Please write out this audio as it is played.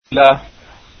الله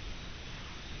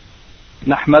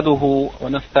نحمده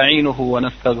ونستعينه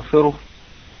ونستغفره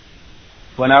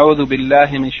ونعوذ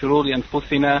بالله من شرور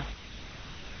أنفسنا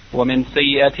ومن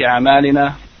سيئات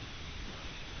أعمالنا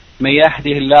من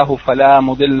يهده الله فلا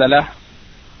مضل له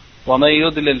ومن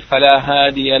يضلل فلا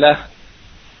هادي له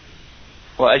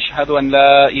وأشهد أن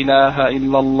لا إله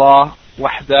إلا الله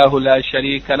وحده لا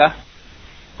شريك له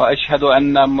وأشهد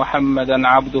أن محمدا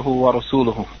عبده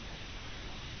ورسوله.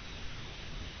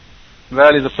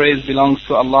 Verily the praise belongs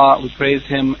to Allah. We praise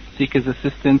Him, seek His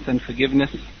assistance and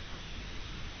forgiveness,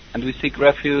 and we seek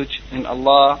refuge in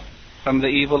Allah from the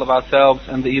evil of ourselves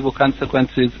and the evil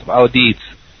consequences of our deeds.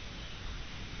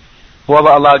 Whoever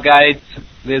Allah guides,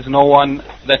 there is no one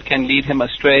that can lead him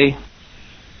astray,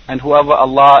 and whoever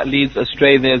Allah leads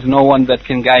astray, there is no one that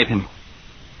can guide him.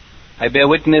 I bear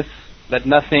witness that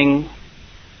nothing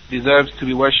deserves to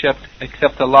be worshipped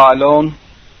except Allah alone,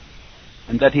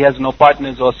 and that He has no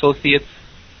partners or associates,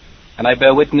 and I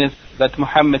bear witness that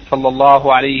Muhammad sallallahu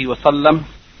alayhi wa sallam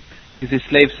is His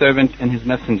slave servant and His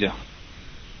messenger.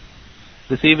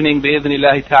 This evening,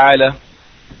 bi'idhnillahi ta'ala,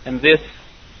 in this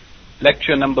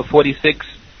lecture number 46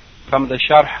 from the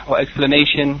sharh or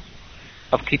explanation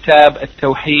of Kitab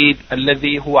Tawheed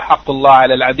alladhi huwa haqqullah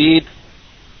ala al-abid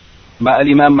ma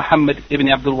al-Imam Muhammad ibn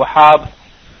Abdul Wahhab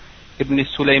ibn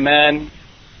Sulaiman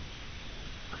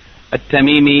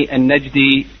At-Tamimi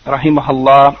An-Najdi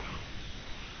rahimahullah.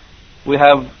 We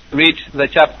have reached the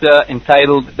chapter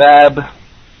entitled Bab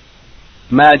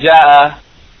Ma Ja'a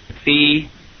Fi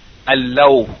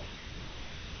Al-Law,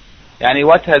 yani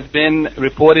what has been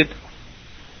reported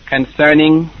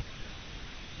concerning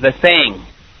the saying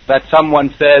that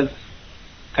someone says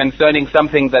concerning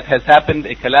something that has happened,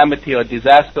 a calamity or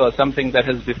disaster or something that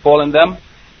has befallen them.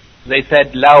 They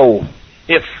said, Law,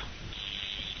 if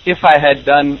I had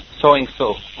done so and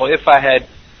so, or if I had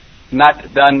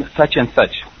not done such and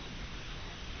such.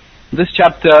 This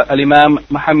chapter, Al-Imam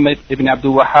Muhammad ibn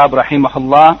Abdul Wahhab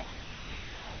rahimahullah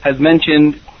has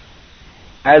mentioned,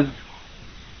 as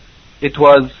it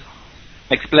was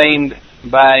explained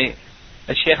by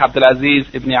Sheikh Abdul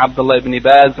Aziz ibn Abdullah ibn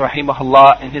Baz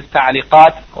rahimahullah in his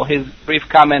ta'liqat, or his brief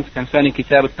comments concerning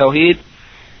Kitab al-Tawheed.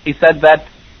 He said that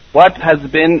what has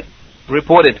been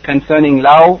reported concerning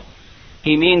law,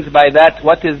 he means by that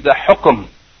what is the hukm,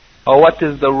 or what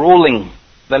is the ruling,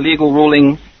 the legal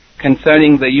ruling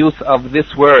concerning the use of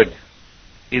this word.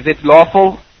 Is it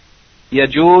lawful,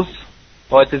 yajuz,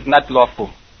 or it is not lawful?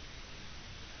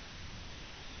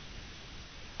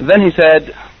 Then he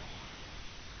said,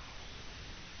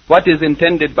 what is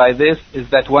intended by this is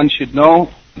that one should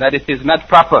know that it is not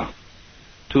proper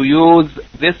to use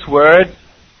this word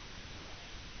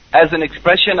as an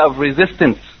expression of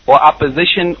resistance or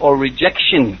opposition or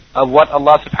rejection of what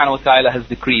Allah subhanahu wa ta'ala has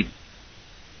decreed.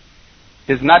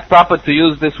 It is not proper to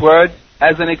use this word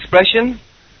as an expression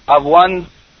of one's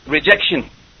rejection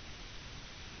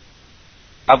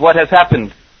of what has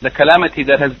happened, the calamity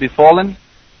that has befallen,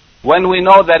 when we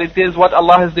know that it is what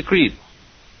Allah has decreed.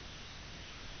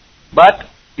 But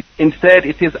instead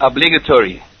it is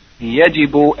obligatory.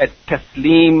 يجب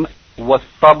التسليم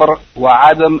والصبر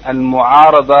وعدم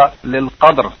المعارضة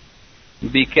للقدر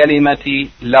بكلمة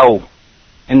لو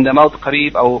عند موت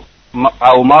قريب أو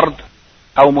مرض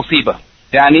أو مصيبة.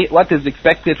 يعني what is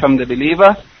expected from the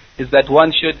believer is that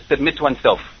one should submit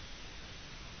oneself.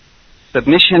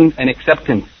 Submission and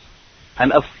acceptance,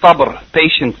 and as-sabr,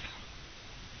 patience,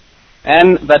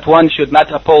 and that one should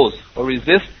not oppose or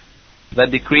resist the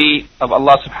decree of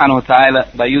Allah subhanahu wa ta'ala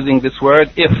by using this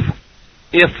word, if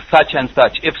such and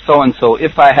such, if so and so,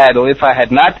 if I had or if I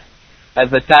had not, at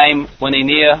the time when a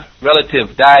near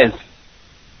relative dies,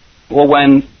 or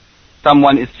when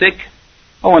someone is sick,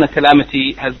 or when a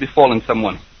calamity has befallen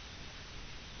someone.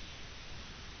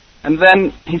 And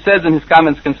then he says in his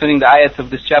comments concerning the ayats of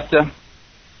this chapter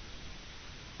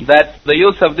that the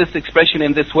use of this expression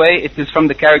in this way, it is from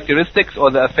the characteristics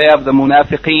or the affair of the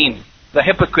munafiqeen, the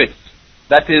hypocrites.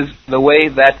 That is the way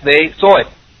that they saw it.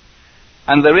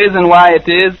 And the reason why it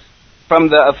is from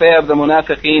the affair of the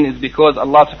munafiqeen is because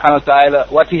Allah subhanahu wa ta'ala,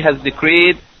 what He has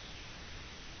decreed,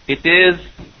 it is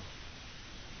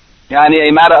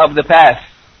a matter of the past.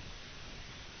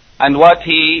 And what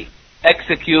He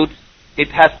executes, it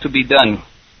has to be done.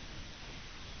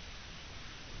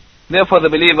 Therefore the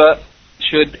believer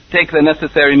should take the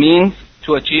necessary means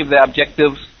to achieve their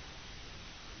objectives.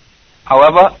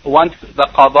 However, once the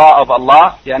qada of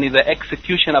Allah, the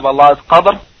execution of Allah's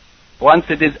qadr, once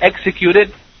it is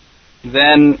executed,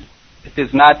 then it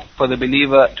is not for the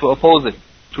believer to oppose it,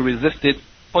 to resist it,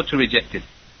 or to reject it.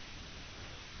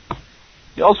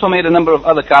 He also made a number of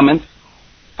other comments.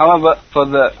 However, for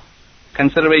the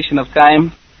consideration of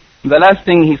time, the last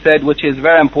thing he said, which is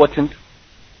very important,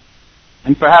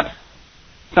 and perhaps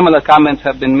similar comments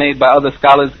have been made by other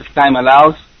scholars if time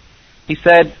allows, he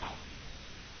said,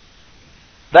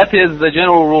 that is the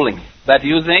general ruling, that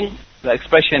using the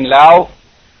expression law,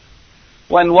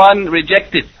 when one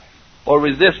rejected or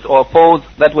resist or oppose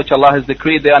that which Allah has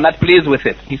decreed, they are not pleased with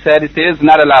it. He said it is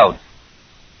not allowed.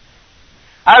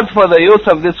 As for the use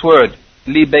of this word,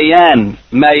 لِبَيَانْ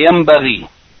مَا يَنْبَغِي,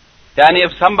 yani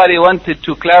if somebody wanted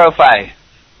to clarify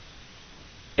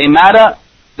a matter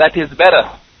that is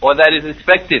better or that is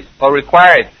expected or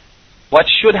required, what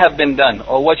should have been done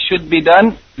or what should be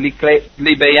done,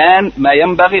 لِبَيَانْ مَا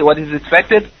يَنْبَغِي, what is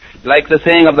expected, like the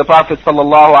saying of the Prophet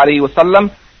sallallahu alaihi wasallam,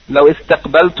 لَوْ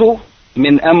اسْتَقْبَلْتُ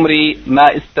مِنْ أَمْرِي مَا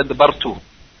اسْتَدْبَرْتُ.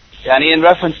 Yani in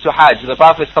reference to Hajj, the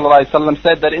Prophet ﷺ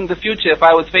said that in the future, if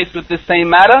I was faced with this same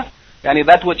matter, yani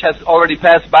that which has already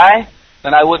passed by,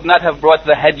 then I would not have brought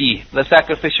the hadi, the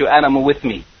sacrificial animal, with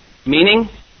me. Meaning,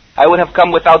 I would have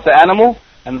come without the animal,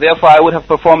 and therefore I would have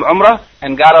performed Umrah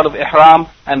and got out of Ihram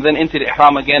and then into the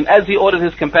Ihram again, as he ordered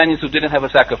his companions who didn't have a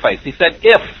sacrifice. He said,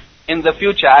 if in the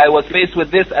future I was faced with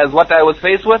this as what I was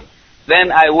faced with,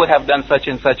 then I would have done such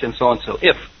and such and so and so.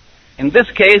 If. In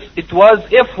this case, if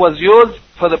was used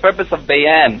for the purpose of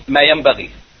bayan, ma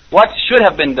yanbaghi. What should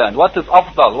have been done? What is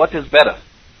afdal? What is better?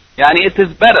 Yani it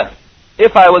is better.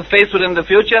 If I was faced with in the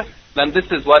future, then this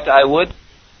is what I would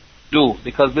do,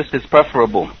 because this is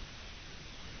preferable.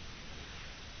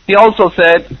 He also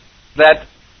said that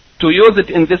to use it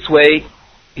in this way,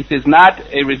 it is not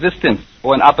a resistance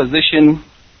or an opposition.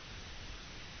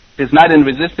 It is not in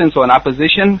resistance or an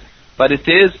opposition, but it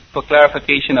is for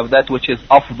clarification of that which is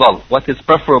afdal, what is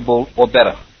preferable or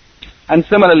better. And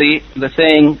similarly, the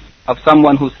saying of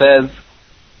someone who says,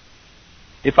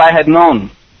 if I had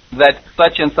known that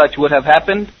such and such would have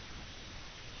happened,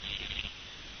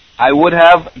 I would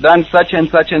have done such and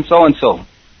such and so and so,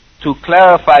 to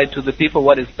clarify to the people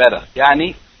what is better.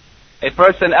 Yani, a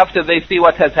person after they see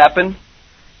what has happened,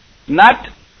 not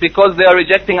because they are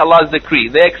rejecting Allah's decree,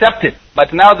 they accept it,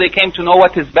 but now they came to know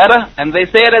what is better, and they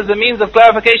say it as a means of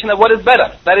clarification of what is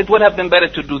better, that it would have been better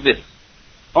to do this.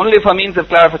 Only for means of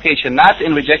clarification, not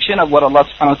in rejection of what Allah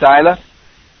subhanahu wa ta'ala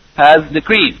has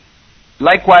decreed.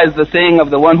 Likewise, the saying of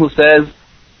the one who says,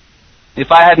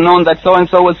 if I had known that so and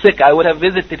so was sick, I would have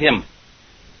visited him.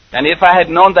 And if I had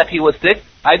known that he was sick,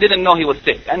 I didn't know he was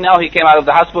sick, and now he came out of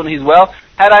the hospital and he's well.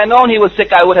 Had I known he was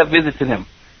sick, I would have visited him.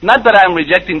 Not that I am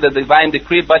rejecting the divine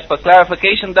decree, but for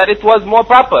clarification that it was more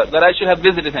proper that I should have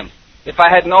visited him. If I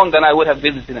had known, then I would have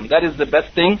visited him. That is the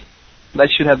best thing that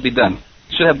should have been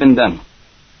done.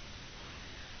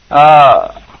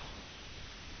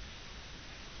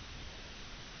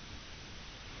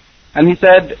 And he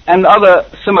said, and other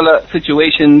similar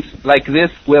situations like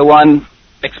this, where one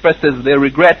expresses their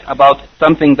regret about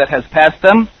something that has passed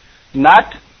them,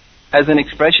 not as an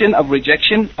expression of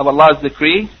rejection of Allah's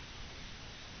decree,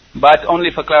 but only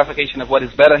for clarification of what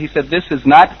is better. He said this is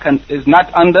not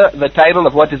under the title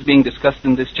of what is being discussed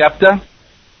in this chapter,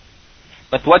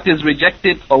 but what is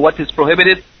rejected or what is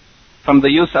prohibited from the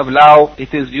use of law,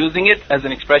 it is using it as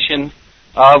an expression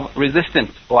of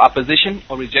resistance or opposition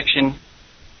or rejection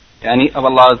of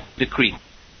Allah's decree.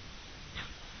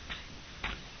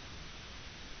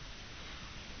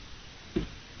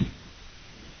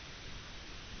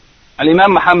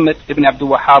 Al-Imam Muhammad ibn Abdul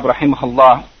Wahhab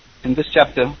rahimahullah, in this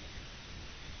chapter,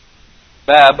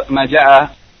 Bab Ma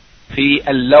Ja'a Fi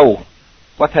Al-Law,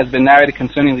 what has been narrated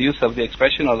concerning the use of the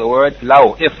expression or the word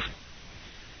law, if.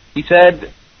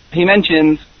 He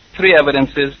mentions three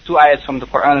evidences, two ayats from the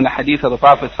Quran and a hadith of the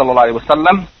Prophet sallallahu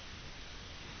alaihi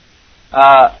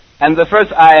wasallam. And the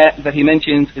first ayah that he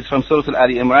mentions is from Surah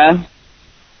Al-Ali Imran,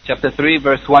 chapter 3,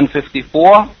 verse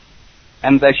 154.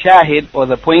 And the shahid, or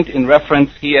the point in reference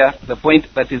here, the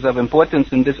point that is of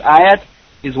importance in this ayat,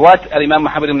 is what Imam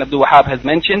Muhammad ibn Abdul Wahhab has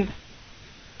mentioned.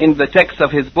 In the text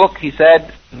of his book, he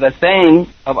said, the saying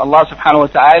of Allah subhanahu wa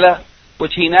ta'ala,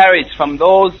 which he narrates from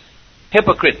those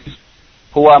hypocrites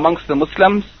who were amongst the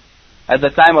Muslims at the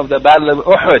time of the Battle of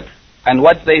Uhud, and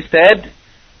what they said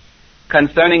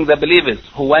concerning the believers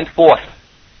who went forth,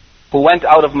 who went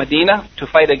out of Medina to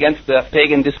fight against the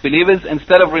pagan disbelievers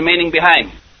instead of remaining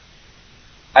behind,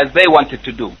 as they wanted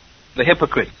to do, the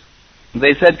hypocrites.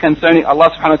 They said concerning, Allah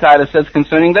subhanahu wa ta'ala says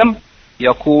concerning them,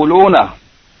 يَقُولُونَ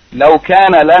لَوْ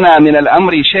كَانَ لَنَا مِنَ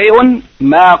الْأَمْرِ شَيْءٌ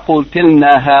مَا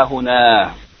قُلْتِلْنَا هَا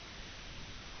هُنَا.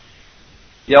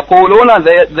 يَقُولُونَ,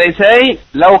 they say,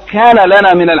 لَوْ كَانَ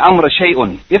لَنَا مِنَ الْأَمْرِ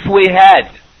شَيْءٌ, if we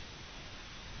had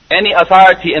any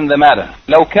authority in the matter,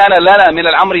 لَوْ كَانَ لَنَا مِنَ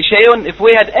الْأَمْرِ شَيْءٌ, if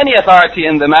we had any authority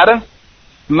in the matter,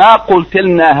 ما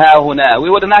قلتلنا ها هنا. We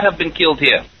would not have been killed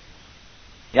here.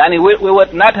 Yani we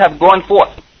would not have gone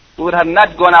forth. We would have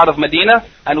not gone out of Medina,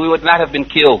 and we would not have been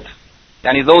killed.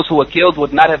 Yani those who were killed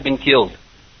would not have been killed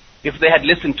if they had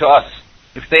listened to us.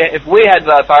 If we had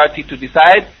the authority to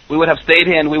decide, we would have stayed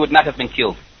here and we would not have been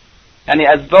killed. Yani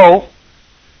as though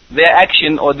their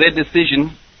action or their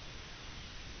decision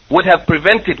would have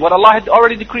prevented what Allah had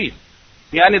already decreed.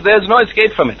 Yani there's no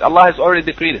escape from it. Allah has already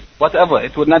decreed it. Whatever,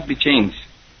 it would not be changed.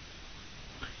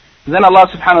 Then Allah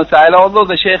subhanahu wa ta'ala, although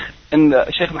the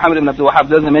Shaykh Muhammad ibn Abdul Wahhab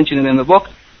doesn't mention it in the book,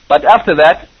 but after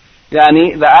that,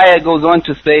 yani the ayah goes on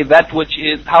to say that which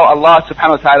is how Allah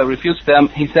subhanahu wa ta'ala refutes them.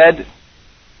 He said,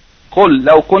 قُلْ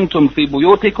لَوْ كُنْتُمْ فِي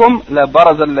بُيُوتِكُمْ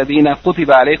لَبَرَزَ الَّذِينَ كُتِبَ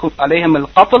عَلَيْهِمُ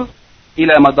الْقَتْلُ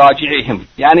إِلَى مَضَاجِعِهِمْ.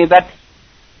 Yani that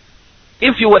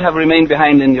if you would have remained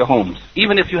behind in your homes,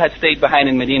 even if you had stayed behind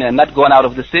in Medina and not gone out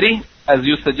of the city, as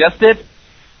you suggested,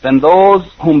 then those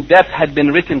whom death had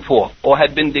been written for, or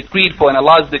had been decreed for in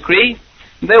Allah's decree,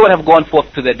 they would have gone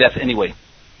forth to their death anyway.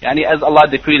 Yani as Allah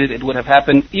decreed it, it would have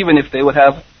happened, even if they would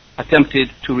have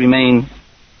attempted to remain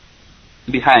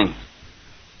behind.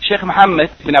 Shaykh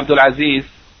Muhammad bin Abdul Aziz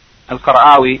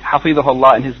al-Qara'awi,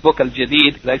 Hafidhahullah, in his book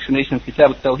Al-Jadid, the explanation of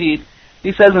Kitab al-Tawheed,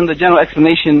 he says in the general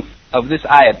explanation of this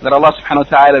ayat that Allah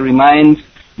subhanahu wa ta'ala reminds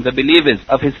the believers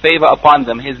of His favor upon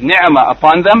them, His ni'mah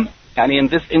upon them, and in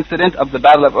this incident of the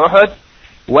Battle of Uhud,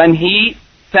 when He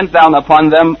sent down upon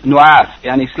them nu'as,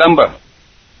 yani slumber.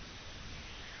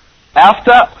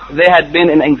 After they had been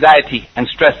in anxiety and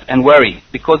stress and worry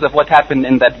because of what happened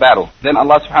in that battle, then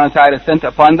Allah subhanahu wa ta'ala sent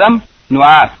upon them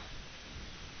nu'as.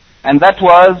 And that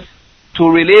was to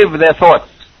relieve their thoughts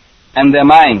and their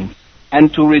minds,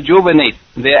 and to rejuvenate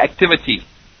their activity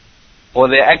or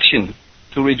their action,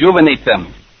 to rejuvenate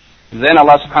them. Then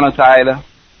Allah subhanahu wa ta'ala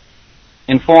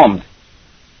informed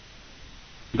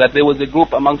that there was a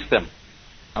group amongst them.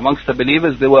 Amongst the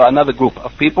believers there were another group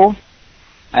of people,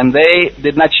 and they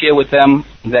did not share with them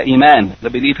the iman, the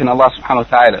belief in Allah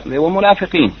subhanahu wa ta'ala. They were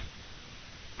munafiqeen.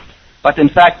 But in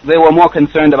fact they were more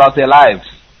concerned about their lives.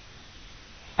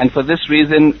 And for this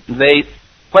reason they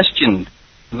questioned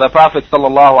the Prophet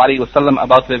sallallahu alaihi wasallam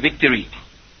about the victory,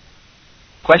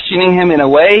 questioning him in a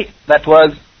way that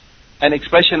was an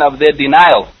expression of their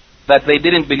denial, that they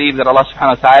didn't believe that Allah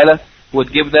subhanahu wa ta'ala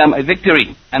would give them a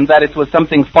victory, and that it was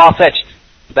something far-fetched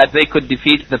that they could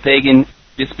defeat the pagan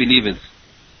disbelievers.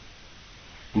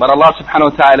 But Allah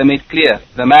subhanahu wa ta'ala made clear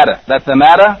that the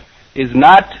matter is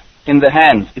not in the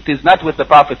hands, it is not with the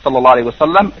Prophet sallallahu alaihi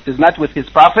wasallam, it is not with his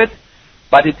Prophet,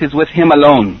 but it is with him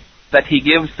alone, that he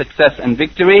gives success and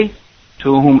victory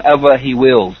to whomever he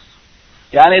wills.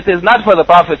 And it is not for the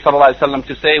Prophet ﷺ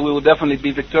to say we will definitely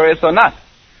be victorious or not.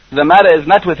 The matter is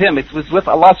not with him, it's with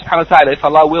Allah subhanahu wa ta'ala. If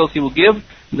Allah wills, He will give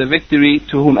the victory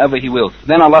to whomever He wills.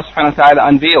 Then Allah subhanahu wa ta'ala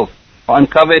unveiled or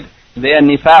uncovered their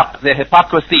nifaq, their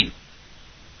hypocrisy,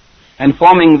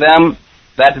 informing them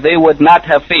that they would not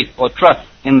have faith or trust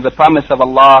in the promise of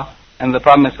Allah and the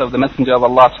promise of the Messenger of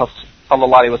Allah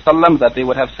sallallahu alaihi wasallam, that they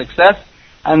would have success.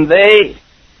 And they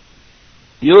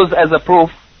use as a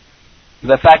proof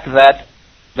the fact that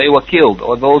they were killed,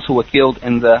 or those who were killed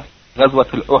in the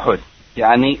Ghazwat al-Uhud.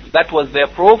 Yani that was their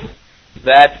proof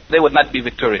that they would not be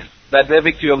victorious, that their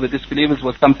victory over the disbelievers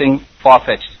was something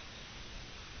far-fetched.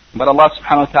 But Allah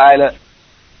subhanahu wa ta'ala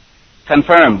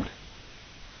confirmed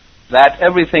that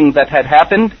everything that had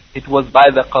happened, it was by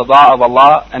the qada of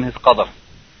Allah and His qadr.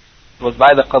 It was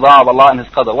by the qada of Allah and His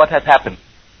qadr. What had happened?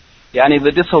 Yani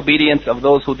the disobedience of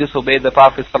those who disobeyed the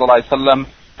Prophet ﷺ,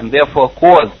 and therefore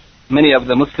caused many of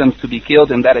the Muslims to be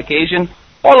killed in that occasion.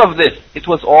 All of this, it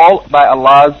was all by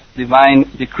Allah's divine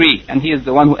decree, and He is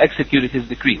the one who executed His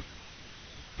decree.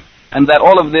 And that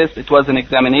all of this, it was an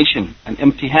examination, an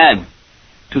imtihan,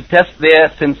 to test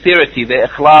their sincerity, their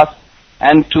ikhlas,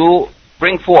 and to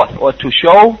bring forth or to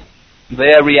show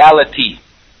their reality,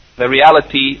 the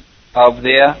reality of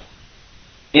their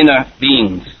inner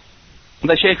beings.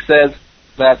 The Shaykh says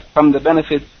that from the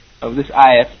benefits of this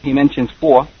ayat, he mentions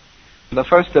 4. The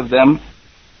first of them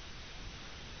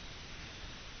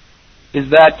is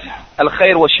that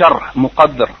al-khair wa shar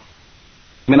muqaddar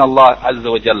min Allah azza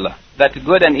wa jalla. That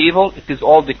good and evil, it is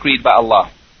all decreed by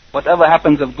Allah. Whatever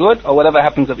happens of good or whatever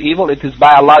happens of evil, it is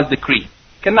by Allah's decree.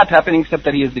 It cannot happen except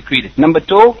that He has decreed it. Number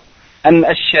 2, an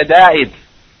ash-shada'id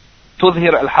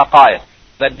tudhir al-haqa'iq.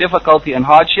 That difficulty and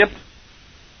hardship,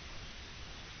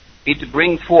 it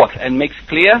brings forth and makes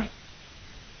clear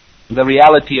the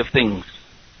reality of things.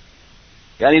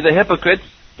 Yani the hypocrites,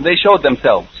 they showed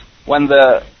themselves. When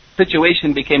the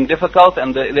situation became difficult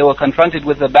and they were confronted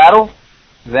with the battle,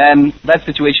 then that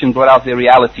situation brought out their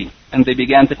reality. And they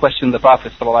began to question the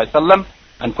Prophet ﷺ,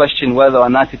 and question whether or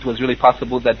not it was really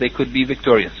possible that they could be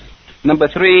victorious. Number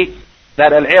 3,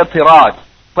 that al-i'tirad,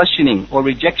 questioning or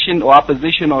rejection or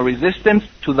opposition or resistance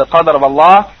to the qadr of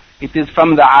Allah, it is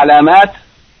from the alamat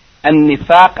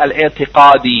al-nifaq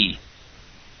al-i'tiqadi.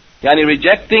 Yani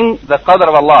rejecting the qadr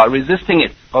of Allah, resisting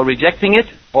it or rejecting it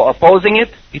or opposing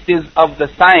it, it is of the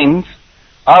signs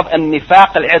of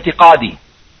al-nifaq al-i'tiqadi.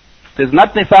 It is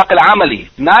not nifaq al-amali,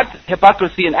 not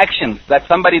hypocrisy in actions, that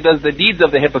somebody does the deeds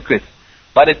of the hypocrites,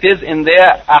 but it is in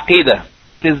their aqidah.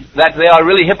 It is that they are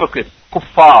really hypocrites,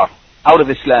 kuffar, out of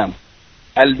Islam.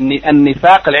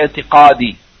 Al-nifaq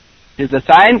al-i'tiqadi is the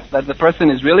sign that the person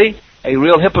is really a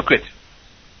real hypocrite,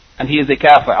 and he is a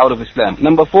kafir, out of Islam.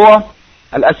 Number 4,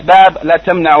 al-asbab la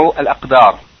tamna'u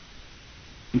al-aqdar.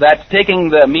 That taking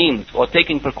the means or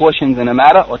taking precautions in a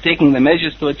matter or taking the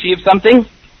measures to achieve something,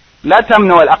 la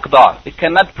tamna'u al-aqdar. It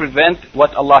cannot prevent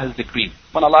what Allah has decreed.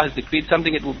 When Allah has decreed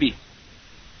something, it will be.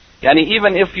 Yani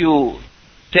even if you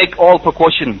take all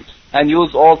precautions and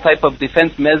use all type of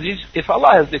defense measures, if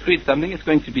Allah has decreed something, it's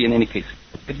going to be in any case.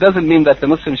 It doesn't mean that the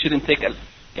Muslim shouldn't take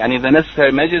the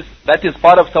necessary measures. That is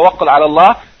part of tawakkul ala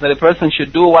Allah, that a person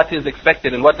should do what is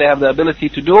expected and what they have the ability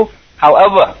to do.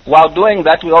 However, while doing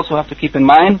that, we also have to keep in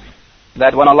mind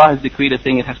that when Allah has decreed a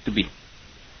thing, it has to be.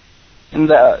 In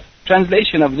the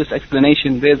translation of this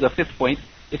explanation, there's a 5th point.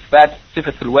 It's that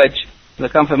sifat al-wajh, the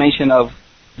confirmation of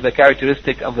the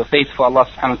characteristic of the faith for Allah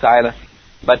subhanahu wa ta'ala.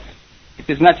 But it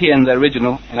is not here in the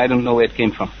original, and I don't know where it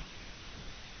came from.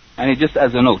 And it's just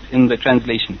as a note in the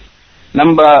translations. Then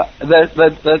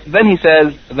he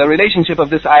says, the relationship of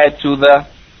this ayat to the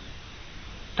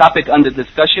topic under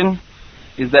discussion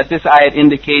is that this ayat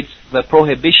indicates the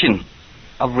prohibition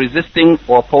of resisting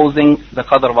or opposing the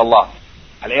qadr of Allah.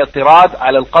 Al-i'tirad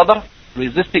al-qadr,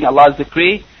 resisting Allah's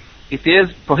decree, it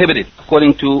is prohibited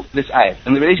according to this ayat.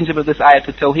 And the relationship of this ayat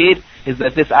to Tawheed is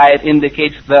that this ayat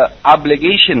indicates the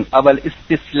obligation of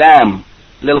al-istislam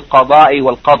lil-qada'i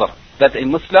wal-qadr. That a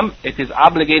Muslim, it is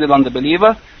obligated on the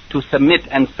believer to submit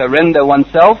and surrender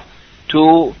oneself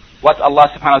to what Allah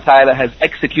subhanahu wa ta'ala has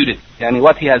executed, yani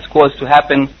what He has caused to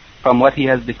happen from what He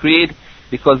has decreed,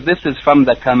 because this is from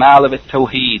the kamal of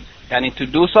Tawheed. Yani to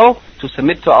do so, to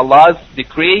submit to Allah's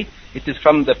decree, it is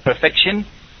from the perfection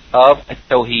of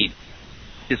Tawheed.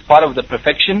 It is part of the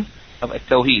perfection of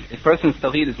Tawheed. A person's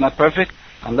Tawheed is not perfect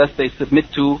unless they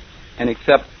submit to and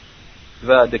accept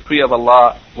the decree of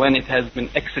Allah when it has been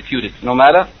executed, no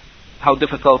matter how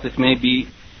difficult it may be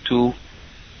to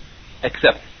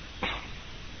accept.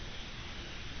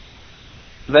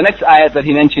 The next ayat that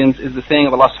he mentions is the saying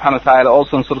of Allah subhanahu wa ta'ala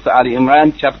also in Surah Ali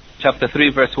Imran, chapter 3,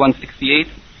 verse 168.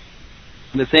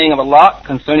 The saying of Allah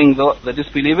concerning the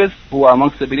disbelievers who are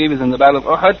amongst the believers in the battle of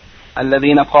Uhud,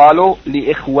 الَّذِينَ قَالُوا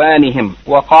لِإِخْوَانِهِمْ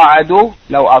وَقَعَدُوا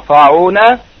لَوْ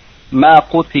أَطَاعُونَا مَا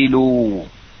قُتِلُوا.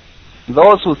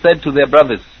 Those who said to their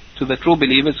brothers, to the true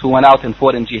believers who went out and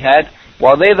fought in jihad,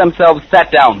 while they themselves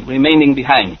sat down, remaining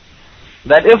behind,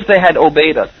 that if they had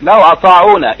obeyed us, لَوْ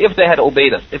أَطَاعُونَا, if they had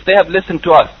obeyed us, if they had listened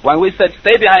to us, when we said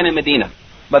stay behind in Medina,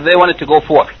 but they wanted to go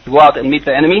forth, to go out and meet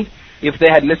the enemy, if they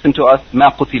had listened to us,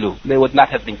 مَا قُتِلُوا, they would not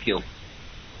have been killed.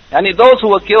 And those who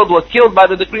were killed by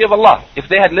the decree of Allah. If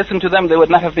they had listened to them, they would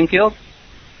not have been killed.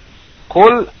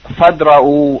 قُلْ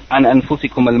فَادْرَؤُوا عَنْ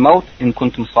أَنفُسِكُمُ الْمَوْتِ إِن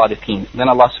كُنْتُمْ صَادِقِينَ. Then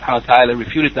Allah subhanahu wa ta'ala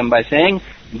refuted them by saying,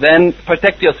 then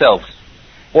protect yourselves,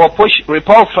 or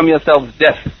repulse from yourselves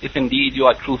death, if indeed you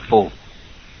are truthful.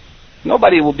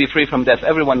 Nobody will be free from death.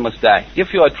 Everyone must die.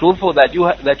 If you are truthful that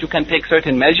you can take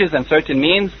certain measures and certain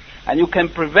means, and you can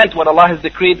prevent what Allah has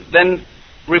decreed, then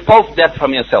repulse death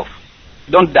from yourself.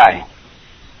 Don't die.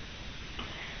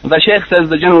 The Shaykh says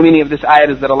the general meaning of this ayat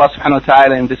is that Allah subhanahu wa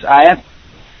ta'ala in this ayat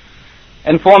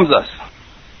informs us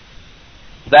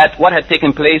that what had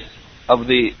taken place of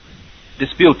the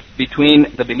dispute between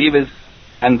the believers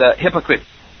and the hypocrites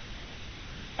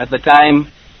at the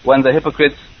time when the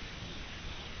hypocrites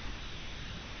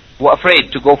were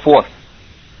afraid to go forth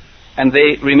and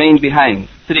they remained behind,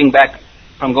 sitting back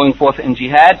from going forth in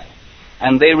jihad,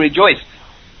 and they rejoiced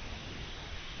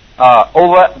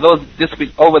over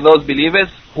those believers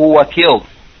who were killed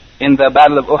in the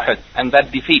battle of Uhud, and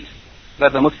that defeat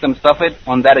that the Muslims suffered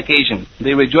on that occasion.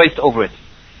 They rejoiced over it.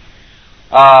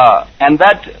 And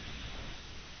that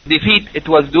defeat,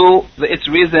 its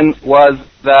reason was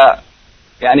the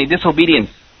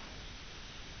disobedience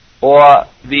or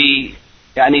the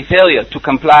failure to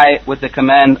comply with the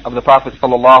command of the Prophet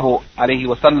sallallahu alaihi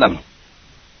wasallam.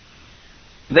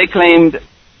 They claimed,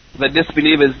 the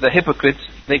disbelievers, the hypocrites,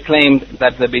 they claimed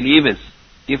that the believers,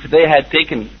 if they had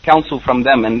taken counsel from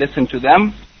them and listened to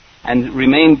them and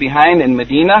remained behind in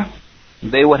Medina,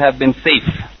 they would have been safe.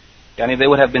 They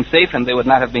would have been safe and they would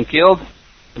not have been killed.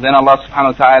 then Allah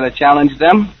subhanahu wa ta'ala challenged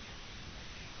them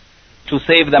to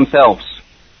save themselves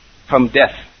from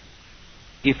death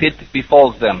if it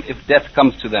befalls them, if death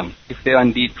comes to them, if they are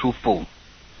indeed truthful.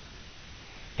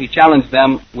 He challenged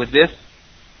them with this,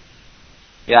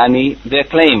 their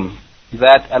claim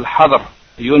that al-hadr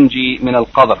yunji min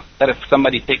al-qadr, that if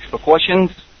somebody takes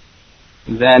precautions,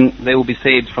 then they will be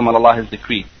saved from what Allah has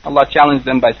decreed. Allah challenged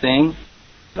them by saying,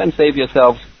 then save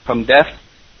yourselves from death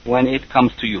when it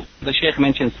comes to you. The Shaykh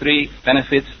mentions 3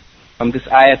 benefits from this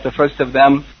ayat. The first of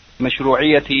them,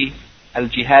 mashru'iyati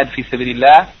al-jihad fi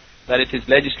sabilillah, that it is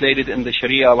legislated in the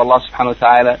Sharia of Allah subhanahu wa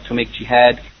ta'ala to make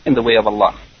jihad in the way of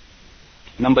Allah.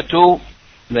 Number 2,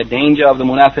 the danger of the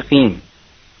munafiqeen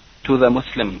to the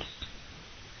Muslims.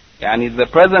 The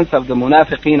presence of the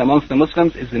munafiqeen amongst the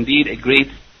Muslims is indeed a great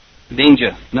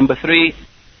danger. Number 3,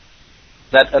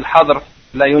 that al-hadr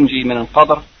la yunji min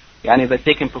al-qadr, that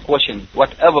taking precautions,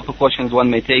 whatever precautions one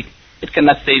may take, it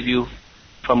cannot save you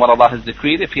from what Allah has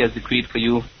decreed if He has decreed for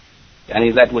you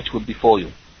that which would befall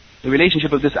you. The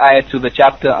relationship of this ayat to the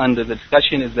chapter under the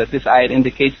discussion is that this ayat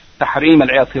indicates tahrim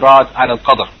al-i'tirad ala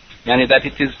al-qadr, that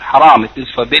it is haram, it is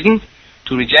forbidden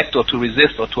to reject or to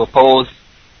resist or to oppose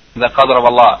the qadr of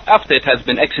Allah after it has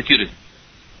been executed.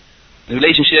 The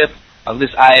relationship of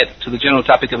this ayat to the general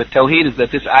topic of Tawheed is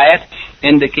that this ayat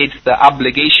indicates the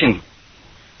obligation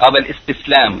of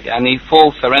al-istislam,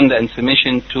 full surrender and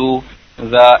submission to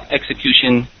the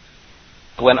execution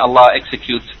when Allah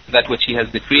executes that which He has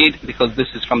decreed, because this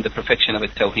is from the perfection of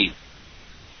Tawheed.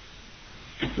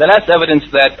 The last evidence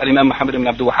that Imam Muhammad ibn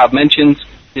Abdul Wahhab mentions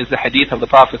is the hadith of the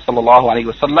Prophet sallallahu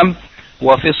alaihi wasallam,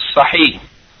 وفي الصحيح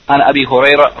عن أبي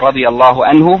هريرة رضي الله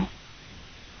عنه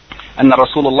أن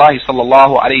رسول الله صلى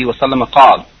الله عليه وسلم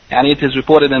قال. It is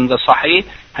reported in the Sahih,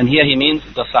 and here he means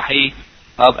the Sahih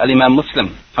of Imam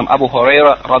Muslim, from Abu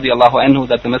Hurairah radiallahu anhu,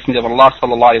 that the Messenger of Allah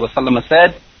sallallahu alaihi wasallam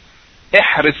said,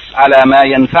 احرص على ما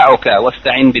ينفعك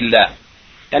واستعن بالله.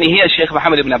 Here Shaykh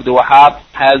Muhammad ibn Abdul Wahhab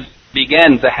has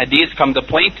began the hadith from the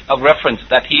point of reference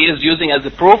that he is using as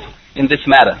a proof in this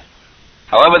matter.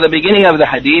 However, the beginning of the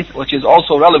hadith, which is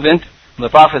also relevant, the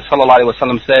Prophet sallallahu alaihi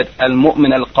wasallam said,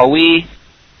 المؤمن القوي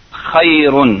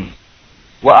خير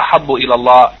وأحب إلى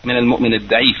الله من المؤمن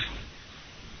الضعيف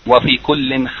وفي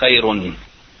كل خير.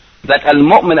 That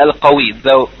al-mu'min al-qawi,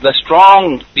 the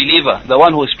strong believer, the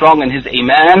one who is strong in his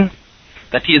iman,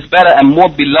 that he is better and more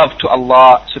beloved to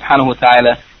Allah subhanahu wa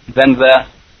ta'ala than the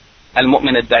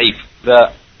al-mu'min al-da'if,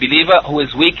 the believer who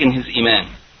is weak in his iman.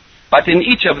 But in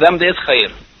each of them there is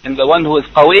khair. In the one who is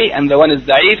qawi and the one is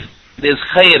da'if, there is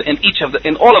khair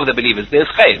in all of the believers. There is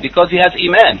khair because he has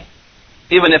iman,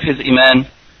 even if his iman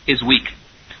is weak.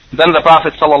 Then the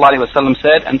Prophet ﷺ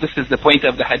said, and this is the point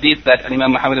of the hadith that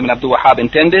Imam Muhammad ibn Abdul Wahhab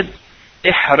intended,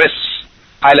 احرص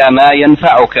على ما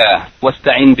ينفعك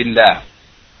واستعن بالله.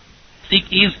 Seek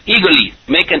eagerly,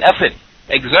 make an effort,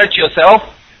 exert yourself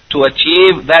to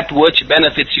achieve that which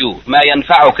benefits you. ما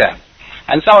ينفعك.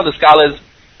 And some of the scholars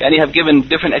have given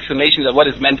different explanations of what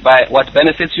is meant by what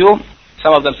benefits you.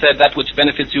 Some of them said that which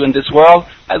benefits you in this world,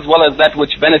 as well as that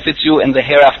which benefits you in the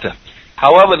hereafter.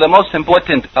 However, the most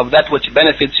important of that which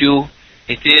benefits you,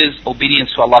 it is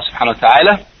obedience to Allah subhanahu wa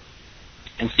ta'ala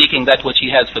and seeking that which He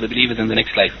has for the believers in the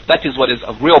next life. That is what is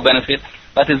of real benefit.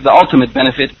 That is the ultimate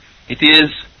benefit. It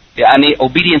is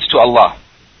obedience to Allah.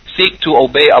 Seek to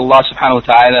obey Allah subhanahu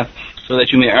wa ta'ala so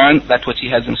that you may earn that which He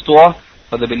has in store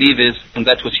for the believers and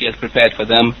that which He has prepared for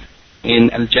them in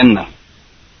Al-Jannah.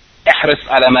 احرص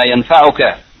على ما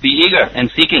ينفعك. Be eager and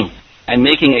seeking and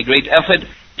making a great effort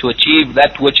to achieve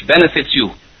that which benefits you.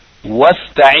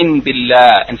 وَاسْتَعِنْ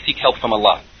بِاللَّهِ. And seek help from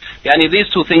Allah. These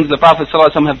two things the Prophet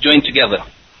ﷺ have joined together.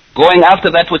 Going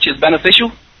after that which is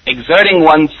beneficial, exerting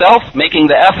oneself, making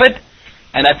the effort,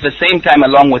 and at the same time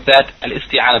along with that,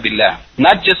 al-isti'ana billah.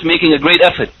 Not just making a great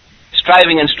effort,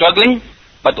 striving and struggling,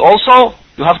 but also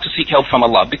you have to seek help from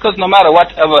Allah. Because no matter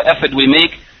whatever effort we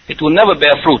make, it will never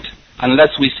bear fruit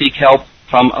unless we seek help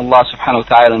from Allah subhanahu wa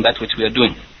ta'ala in that which we are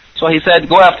doing. So he said,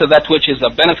 go after that which is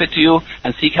of benefit to you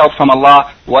and seek help from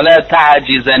Allah. وَلَا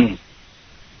تَعْجِزًا.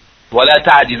 وَلَا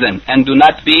تَعْجِزًا. And do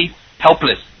not be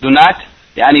helpless. Do not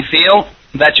feel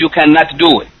that you cannot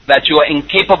do it, that you are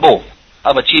incapable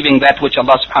of achieving that which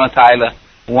Allah subhanahu wa ta'ala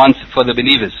wants for the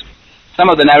believers. Some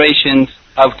of the narrations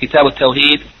of Kitab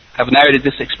al-Tawheed have narrated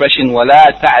this expression,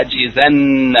 وَلَا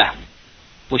تَعْجِزًا,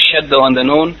 with shadda on the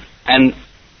noon, and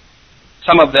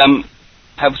some of them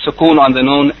have sukoon on the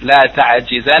noon, la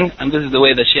ta'ajizan, and this is the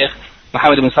way the Shaykh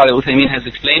Muhammad ibn Salih al-Uthaymeen has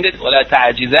explained it, wala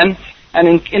ta'ajizan, and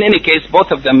in any case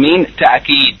both of them mean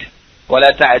ta'akid.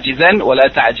 Wala ta'ajizan, wala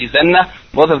ta'ajizanna,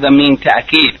 both of them mean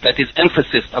ta'akid, that is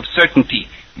emphasis of certainty.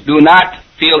 Do not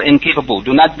feel incapable,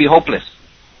 do not be hopeless.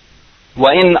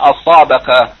 وإن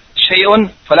أصابك شيء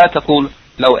فلا تقول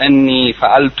لو أني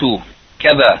فعلت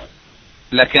كذا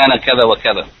لكان كذا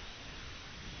وكذا.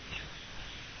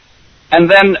 And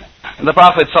then the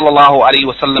Prophet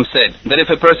ﷺ said that if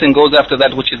a person goes after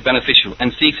that which is beneficial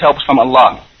and seeks help from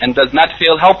Allah and does not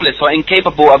feel helpless or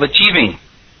incapable of achieving,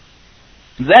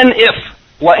 then if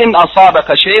وَإِنْ أَصَابَكَ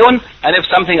شَيْءٌ, and if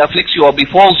something afflicts you or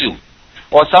befalls you,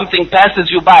 or something passes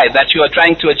you by that you are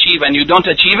trying to achieve and you don't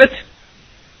achieve it,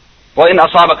 وَإِنْ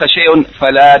أَصَابَكَ شَيْءٌ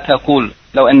فَلَا تَقُولْ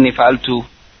لَوْ أَنِّي فَعَلْتُ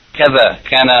كَذَا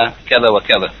كَانَ كَذَا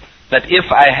وَكَذَا, that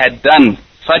if I had done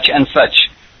such and such,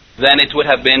 then it would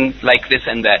have been like this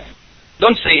and that.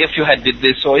 Don't say if you had did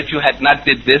this or if you had not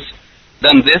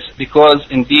done this, because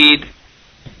indeed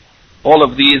all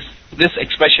of these, this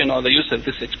expression or the use of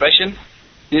this expression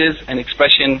is an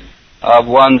expression of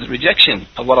one's rejection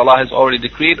of what Allah has already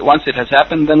decreed. Once it has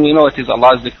happened, then we know it is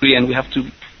Allah's decree and we have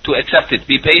to accept it.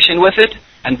 Be patient with it,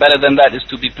 and better than that is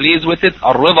to be pleased with it.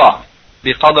 Ar-Rida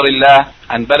bi qadrillah,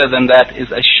 and better than that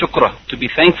is ash-shukr, to be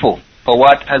thankful for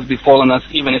what has befallen us,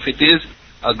 even if it is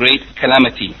a great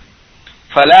calamity.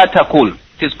 فَلَا تَقُولْ,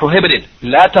 it is prohibited.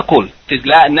 لَا تَقُولْ, it is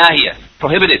لَا نَاهِيَةٌ,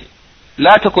 prohibited.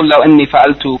 لَا تَقُولْ لَوْ أَنِّي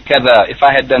فَعَلْتُ كَذَا, if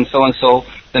I had done so and so,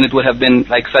 then it would have been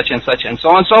like such and such and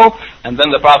so and so. And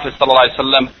then the Prophet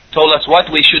ﷺ told us what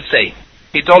we should say.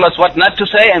 He told us what not to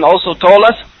say and also told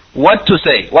us what to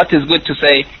say, what is good to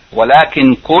say.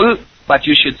 وَلَكِنْ قُلْ, but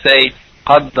you should say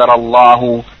قَدَّرَ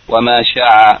اللَّهُ وَمَا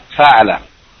شَاءَ فَعَلَ.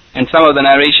 In some of the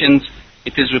narrations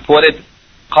it is reported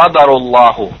قَدَرُ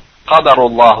اللَّهُ قَدَرُ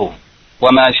اللَّهُ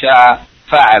وَمَا شَاءَ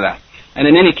فَعَلَ. And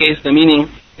in any case the meaning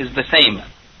is the same.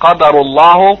 قَدَرُ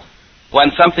اللَّهُ, when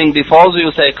something befalls you,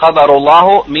 you say قَدَرُ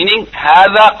اللَّهُ, meaning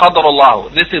هَذَا قَدَرُ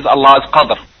اللَّهُ, this is Allah's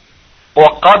qadr. Or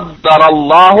قَدَّرَ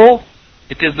اللَّهُ,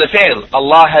 it is the fail,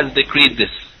 Allah has decreed this.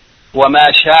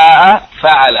 وَمَا شَاءَ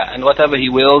فَعَلَ, and whatever He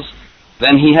wills,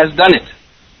 then He has done it.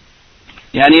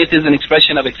 Yani it is an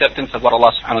expression of acceptance of what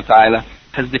Allah subhanahu wa ta'ala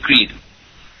has decreed.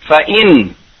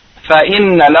 فَإِنَّ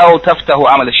لَوْ تَفْتَهُ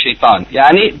عَمَلَ الشَّيْطَانِ,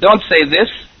 yani don't say this,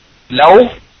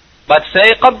 لَوْ, but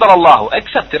say قَدَّرَ اللَّهُ,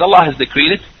 accept it, Allah has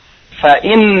decreed it.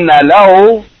 فَإِنَّ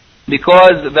لَوْ,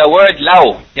 because the word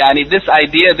لَوْ, yani this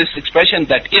idea, this expression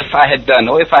that if I had done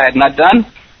or if I had not done,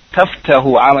 تَفْتَهُ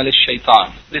عَمَلَ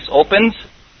الشَّيْطَانِ, this opens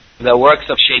the works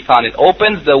of shaitan. It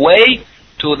opens the way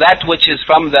to that which is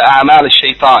from the a'mal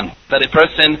al-shaitan, that a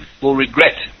person will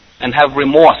regret and have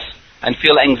remorse and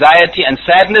feel anxiety and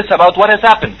sadness about what has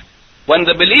happened. When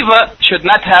the believer should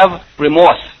not have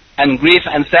remorse and grief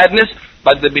and sadness,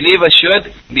 but the believer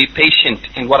should be patient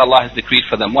in what Allah has decreed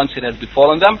for them once it has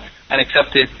befallen them, and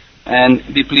accept it and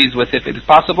be pleased with it if it is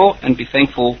possible, and be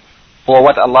thankful for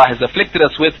what Allah has afflicted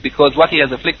us with, because what He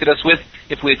has afflicted us with,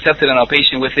 if we accept it and are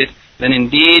patient with it, then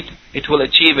indeed it will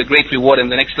achieve a great reward in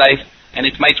the next life, and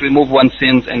it might remove one's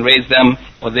sins and raise them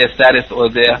or their status or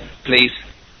their place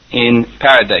in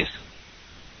paradise.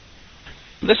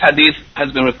 This hadith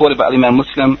has been reported by Imam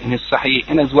Muslim in his Sahih,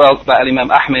 and as well by Imam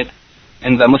Ahmed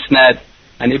in the Musnad,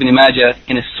 and Ibn Majah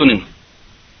in his Sunan.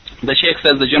 The Shaykh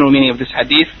says the general meaning of this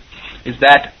hadith is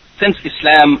that since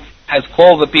Islam has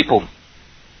called the people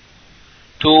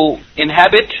to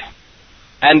inhabit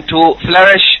and to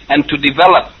flourish and to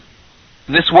develop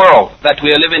this world that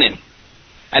we are living in,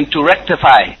 and to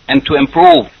rectify and to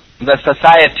improve the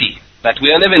society that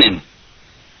we are living in,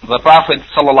 the Prophet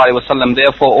ﷺ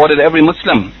therefore ordered every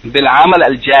Muslim bil-amal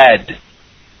al-jad.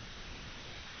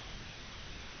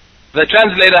 The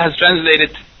translator has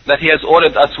translated that he has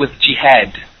ordered us with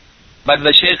jihad, but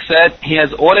the Shaykh said he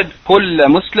has ordered kull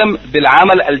Muslim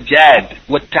bil-amal al-jad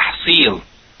with tahsil.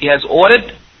 He has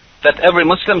ordered that every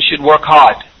Muslim should work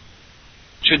hard,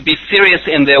 should be serious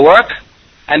in their work,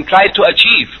 and try to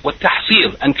achieve with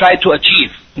tahsil, and try to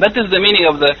achieve. That is the meaning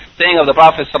of the saying of the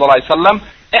Prophet ﷺ,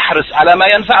 ihris ala ma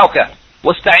yanfa'uka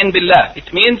wasta'in billah.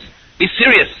 It means be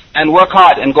serious and work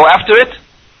hard and go after it,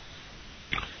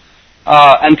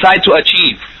 and try to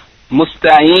achieve.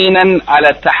 مستعينا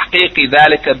على تحقيق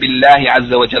ذلك بالله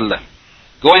عز وجل.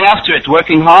 Going after it,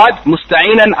 working hard.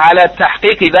 مستعينا على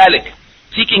تحقيق ذلك,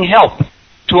 seeking help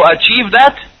to achieve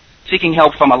that, seeking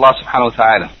help from Allah subhanahu wa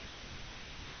ta'ala.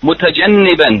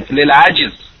 متجنبا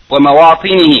للعجز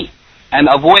ومواطنه, and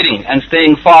avoiding and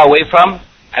staying far away from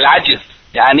al-ajiz,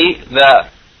 يعني the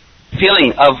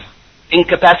feeling of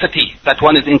incapacity, that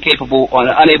one is incapable or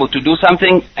unable to do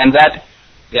something, and that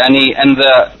يعني and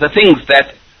the things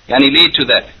that يعني lead to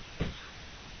that.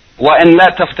 وأن لا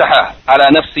تفتح على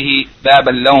نفسه باب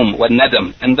اللوم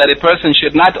والندم, and that a person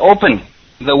should not open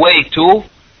the way to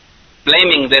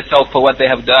blaming themselves for what they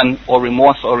have done, or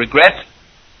remorse or regret,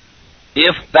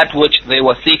 if that which they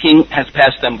were seeking has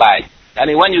passed them by.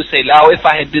 And when you say, "Now, if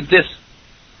I had did this,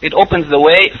 it opens the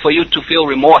way for you to feel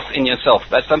remorse in yourself,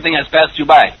 that something has passed you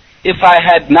by. If I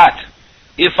had not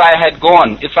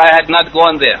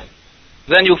gone there,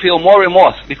 then you feel more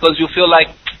remorse, because you feel like,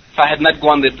 if I had not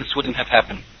gone there, this wouldn't have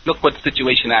happened. Look what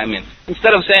situation I'm in.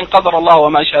 Instead of saying, قَدَرَ اللَّهُ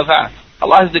وَمَا شَاءَ فَعَلَ,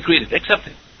 Allah has decreed it. Accept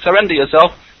it. Surrender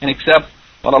yourself and accept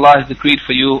what Allah has decreed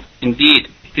for you. Indeed,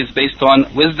 it is based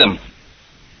on wisdom.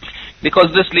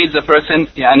 Because this leads a person,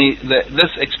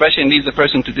 this expression leads a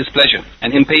person to displeasure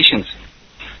and impatience.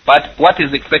 But what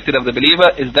is expected of the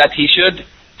believer is that he should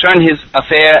turn his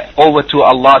affair over to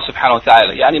Allah subhanahu wa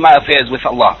ta'ala. My affair is with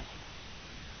Allah.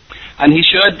 And he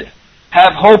should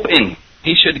have hope in.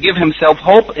 He should give himself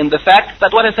hope in the fact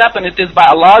that what has happened, it is by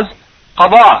Allah's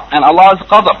qada and Allah's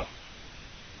qadr.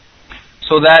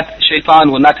 So that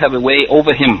shaitan will not have a way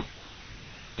over him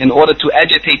in order to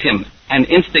agitate him and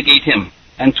instigate him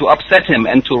and to upset him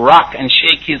and to rock and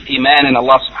shake his iman in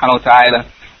Allah subhanahu wa ta'ala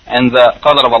and the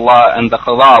qadr of Allah and the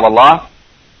qada of Allah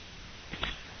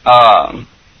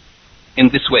in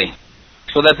this way.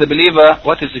 So that the believer,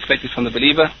 what is expected from the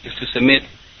believer is to submit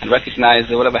and recognize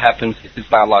that whatever happens, it is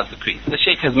by Allah's decree. The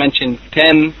Shaykh has mentioned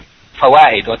 10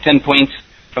 fawaid or 10 points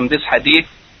from this hadith,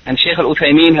 and Shaykh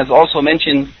al-Uthaymeen has also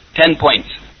mentioned 10 points.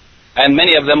 And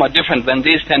many of them are different than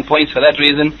these 10 points. For that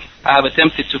reason, I have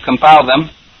attempted to compile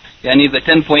them. The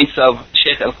 10 points of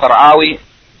Shaykh al-Qara'awi,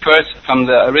 first from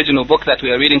the original book that we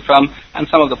are reading from, and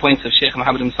some of the points of Shaykh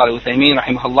Muhammad ibn Salih al-Uthaymeen,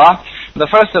 rahimahullah. The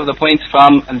first of the points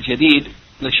from al-Jadid,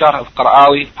 the Sharh of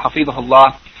Qara'awi,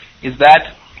 hafidhullah, is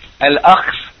that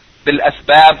al-akhs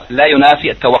bil-asbab la yunafi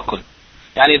at-tawakkul.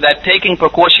 That taking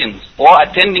precautions or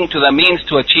attending to the means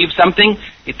to achieve something,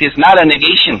 it is not a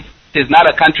negation, it is not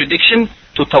a contradiction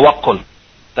to tawakkul.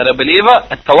 That a believer,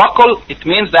 at tawakkul, it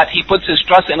means that he puts his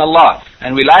trust in Allah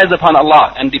and relies upon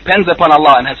Allah and depends upon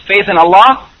Allah and has faith in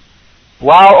Allah,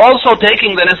 while also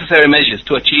taking the necessary measures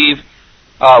to achieve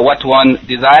what one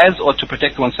desires or to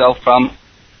protect oneself from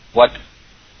what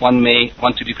one may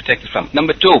want to be protected from.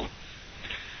 Number 2,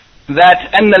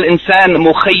 that أن الإنسان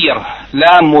مخير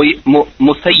لا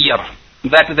مسير,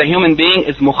 that the human being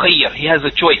is مخير, he has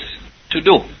a choice to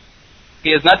do.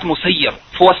 He is not مسير,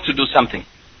 forced to do something.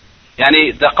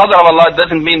 The qadr of Allah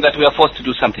doesn't mean that we are forced to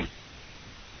do something.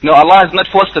 No, Allah has not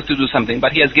forced us to do something,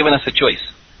 but He has given us a choice.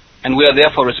 And we are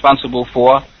therefore responsible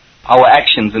for our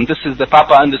actions. And this is the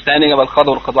proper understanding of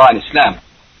al-qadr al-qada in Islam.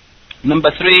 Number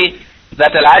 3,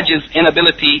 that al-ajiz,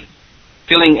 inability,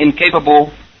 feeling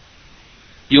incapable,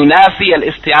 yunafi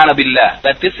al-isti'ana billah,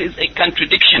 that this is a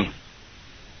contradiction.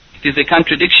 It is a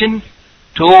contradiction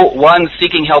to one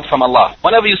seeking help from Allah.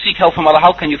 Whenever you seek help from Allah,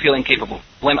 how can you feel incapable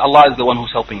when Allah is the one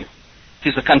who's helping you? It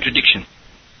is a contradiction.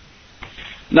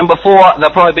 Number 4, the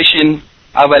prohibition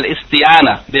of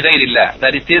al-isti'ana bighayrillah,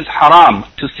 that it is haram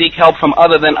to seek help from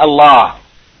other than Allah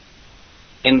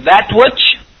in that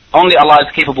which only Allah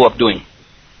is capable of doing.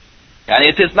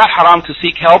 It is not haram to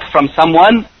seek help from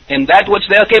someone in that which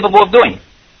they are capable of doing,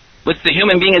 which the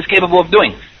human being is capable of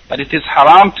doing. But it is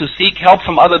haram to seek help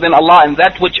from other than Allah in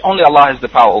that which only Allah has the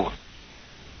power over.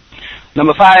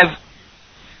 Number 5,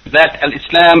 that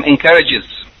al-Islam encourages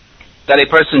that a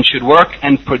person should work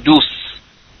and produce,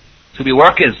 to be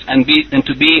workers and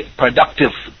to be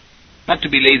productive, not to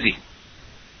be lazy.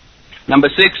 Number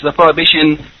 6, the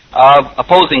prohibition of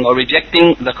opposing or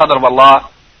rejecting the qadr of Allah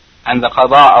and the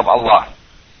qada of Allah.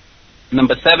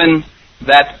 Number 7,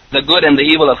 that the good and the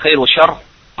evil of khair wa shar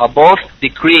are both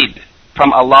decreed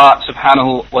from Allah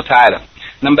subhanahu wa ta'ala.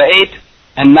 Number 8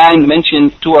 and 9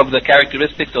 mention 2 of the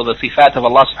characteristics or the sifat of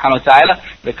Allah subhanahu wa ta'ala,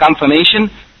 the confirmation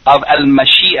of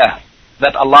al-mashi'ah,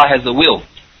 that Allah has a will,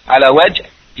 ala wajh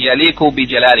yaliku bi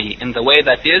jalalihi, in the way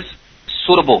that is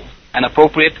suitable and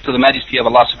appropriate to the majesty of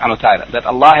Allah subhanahu wa ta'ala. That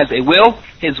Allah has a will,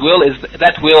 His will is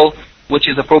that will which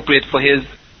is appropriate for His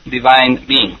divine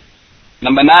being.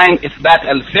 Number 9, إثبات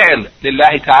الفعل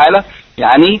لله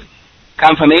تعالى,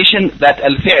 confirmation that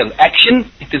al-fi'l, action,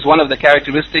 it is one of the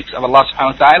characteristics of Allah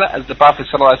subhanahu wa ta'ala, as the Prophet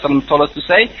sallallahu alaihi wasallam told us to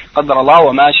say, قَدَّرَ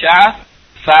اللَّهُ وَمَا شَاءَ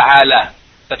فَعَلَ,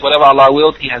 that whatever Allah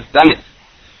willed, He has done it.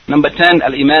 Number 10,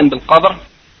 al-iman bil-qadr,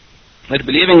 that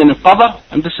believing in the qadr,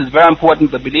 and this is very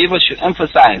important, the believer should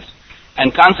emphasize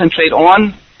and concentrate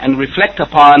on and reflect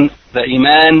upon the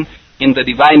iman in the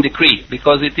divine decree,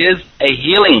 because it is a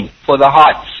healing for the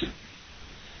hearts.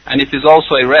 And it is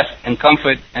also a rest and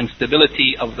comfort and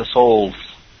stability of the souls.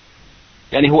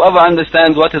 Whoever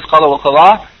understands what is qada wa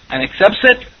qada and accepts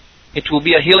it, it will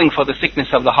be a healing for the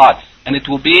sickness of the hearts. And it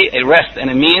will be a rest and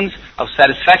a means of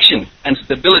satisfaction and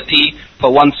stability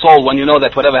for one's soul, when you know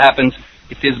that whatever happens,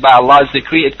 it is by Allah's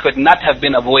decree. It could not have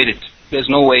been avoided. There's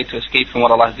no way to escape from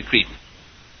what Allah has decreed.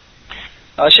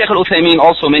 Shaykh al-Uthaymeen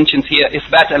also mentions here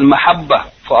إثبات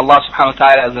المحبة for Allah subhanahu wa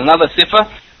ta'ala as another sifa,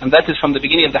 and that is from the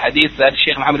beginning of the hadith that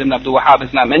Shaykh Muhammad ibn Abdul Wahhab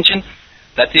has not mentioned.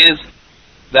 That is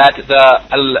that the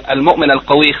al-mu'min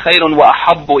al-qawi khayrun wa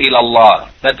ahabbu ila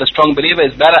Allah, that the strong believer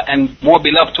is better and more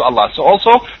beloved to Allah. So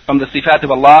also from the sifat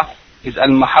of Allah is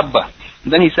al-mahabba.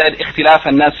 Then he said اختلاف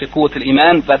الناس في قوة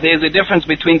الإيمان, that there is a difference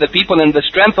between the people in the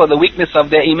strength or the weakness of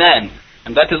their iman.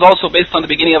 And that is also based on the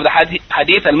beginning of the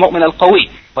hadith, al-mu'min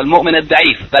al-qawi wal-mu'min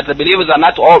al-da'if, that the believers are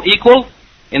not all equal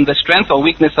in the strength or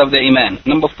weakness of their iman.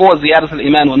 Number 4, ziyadat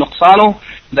al-iman wa nuqsanu,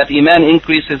 that iman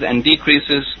increases and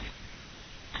decreases,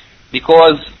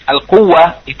 because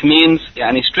al-quwwa, it means,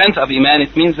 yani strength of iman,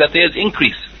 it means that there is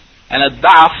increase. And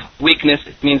al-da'af, weakness,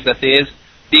 it means that there is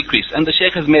decrease. And the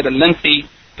Shaykh has made a lengthy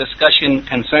discussion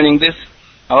concerning this.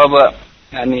 However,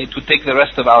 it would take the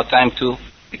rest of our time to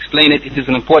explain it. It is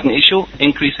an important issue,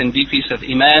 increase and decrease of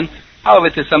iman. However,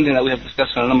 it is something that we have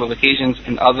discussed on a number of occasions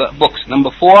in other books.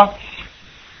 Number 4,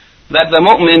 that the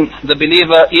mu'min, the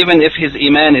believer, even if his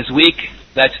iman is weak,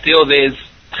 that still there is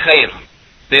khair,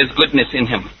 there is goodness in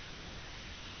him.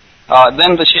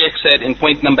 Then the Shaykh said in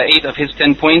point number 8 of his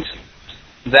 10 points,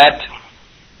 that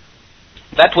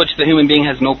which the human being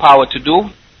has no power to do,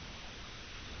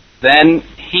 then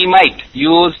he might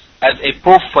use as a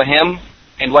proof for him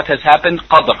in what has happened,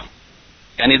 qadr.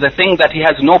 And the thing that he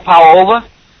has no power over,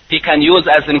 he can use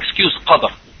as an excuse,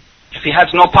 qadr. If he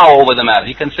has no power over the matter,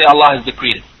 he can say Allah has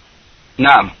decreed it.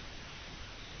 Naam.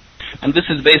 And this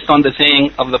is based on the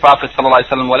saying of the Prophet ﷺ,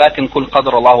 وَلَكِنْ كُلْ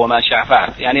قَدْرَ اللَّهُ وَمَا شَاءَ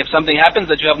فَعَلَ. If something happens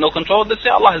that you have no control, they say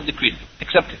Allah has decreed it.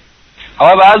 Accept it.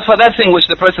 However, as for that thing which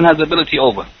the person has ability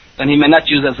over, then he may not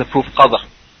use as a proof qadr.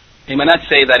 He may not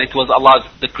say that it was Allah's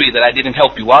decree that I didn't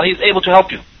help you, while he is able to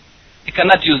help you. He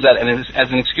cannot use that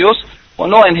as an excuse, or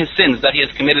nor in his sins that he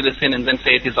has committed a sin and then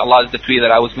say it is Allah's decree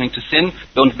that I was going to sin,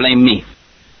 don't blame me.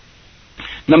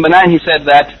 Number 9, he said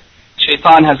that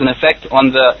Shaitan has an effect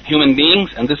on the human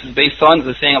beings, and this is based on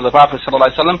the saying of the Prophet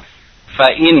ﷺ,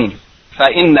 فَإِنَّ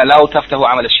لَوْ تَفْتَهُ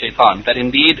عَمَلَ الشَّيْطَانِ, that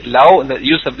indeed, law, the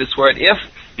use of this word if,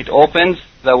 it opens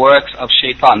the works of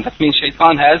Shaitan. That means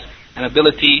Shaitan has an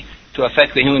ability to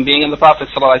affect the human being, and the Prophet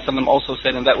ﷺ also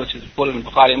said in that which is reported in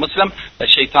Bukhari and Muslim, that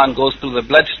Shaitan goes through the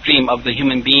bloodstream of the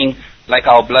human being like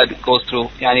our blood goes through,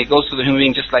 it goes through the human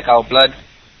being just like our blood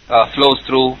flows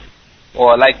through,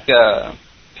 or like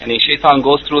Shaitan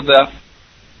goes through the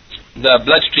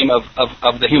bloodstream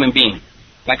of the human being,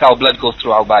 like our blood goes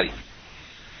through our body.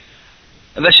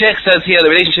 The Shaykh says here the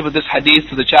relationship of this hadith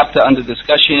to the chapter under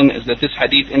discussion is that this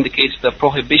hadith indicates the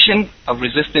prohibition of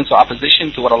resistance or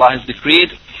opposition to what Allah has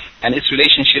decreed, and its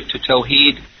relationship to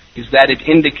Tawheed is that it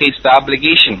indicates the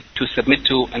obligation to submit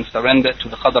to and surrender to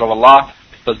the qadr of Allah,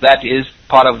 because that is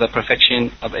part of the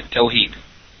perfection of Tawheed.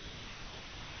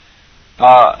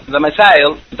 The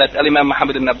masail that Imam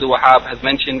Muhammad ibn Abdul Wahhab has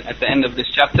mentioned at the end of this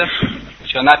chapter,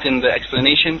 which are not in the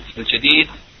explanation, al-Jadid.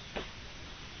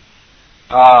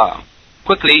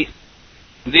 Quickly,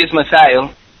 these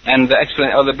masail and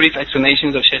the brief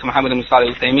explanations of Shaykh Muhammad ibn Salih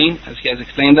al-Uthaymeen, as he has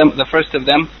explained them. The first of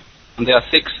them, and there are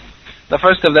 6, the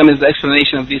first of them is the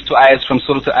explanation of these 2 ayats from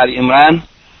Surah Ali Imran.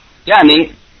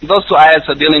 Those 2 ayats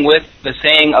are dealing with the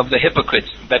saying of the hypocrites,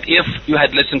 that if you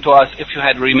had listened to us, if you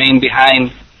had remained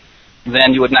behind,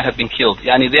 then you would not have been killed.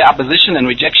 Their opposition and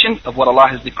rejection of what Allah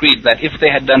has decreed, that if they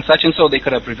had done such and so, they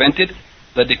could have prevented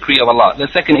the decree of Allah. The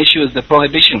second issue is the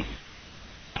prohibition.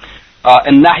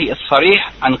 النهي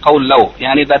الصريح عن قول لو,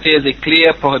 that there is a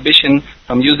clear prohibition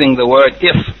from using the word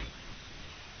if.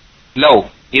 لو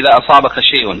إذا أصابك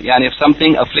شيء, if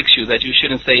something afflicts you, that you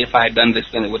shouldn't say if I had done this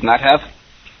then it would not have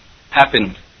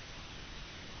happened.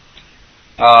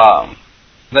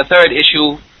 The third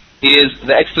issue is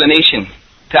the explanation,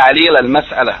 ta'lil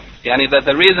al-mas'ala, that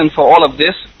the reason for all of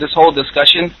this whole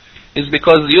discussion is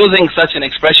because using such an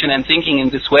expression and thinking in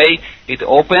this way, it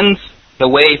opens the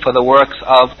way for the works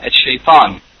of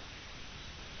shaitan.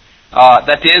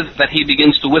 That is, that he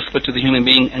begins to whisper to the human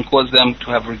being and cause them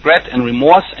to have regret and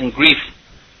remorse and grief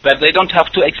that they don't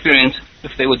have to experience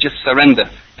if they would just surrender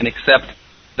and accept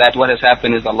that what has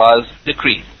happened is Allah's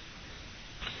decree.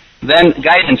 Then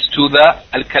guidance to the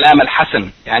al-kalam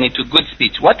al-hasan, to good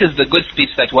speech. What is the good speech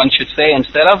that one should say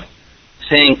instead of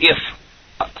saying if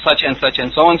such and such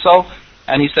and so and so?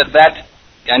 And he said that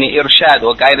irshad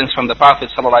or guidance from the Prophet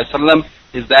ﷺ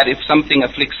is that if something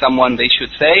afflicts someone, they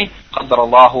should say قَدَّرَ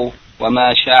اللَّهُ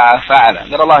وَمَا شَاءَ فَعَلَ,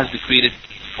 that Allah has decreed it,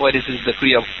 or it is the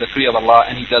decree of Allah,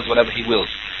 and He does whatever He wills.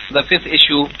 The fifth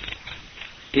issue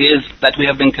is that we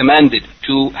have been commanded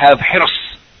to have hirs,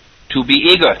 to be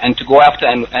eager and to go after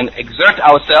and exert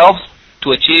ourselves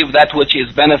to achieve that which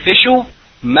is beneficial,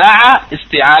 ma'a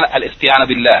al-isti'ana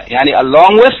billah,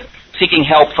 along with seeking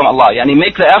help from Allah. Yani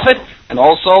make the effort and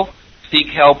also seek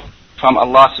help from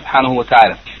Allah subhanahu wa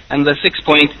ta'ala. And the sixth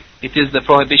point, it is the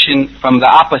prohibition from the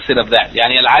opposite of that,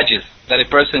 yani al-ajiz, that a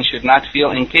person should not feel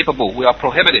incapable. We are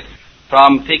prohibited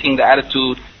from taking the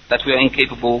attitude that we are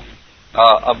incapable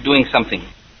of doing something.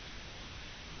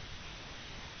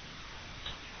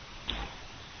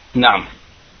 Now,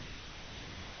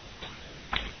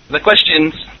 the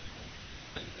questions.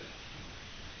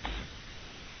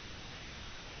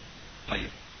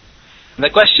 The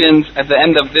questions at the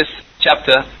end of this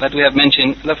chapter that we have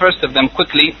mentioned, the first of them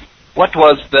quickly, what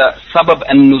was the sabab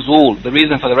and nuzul, the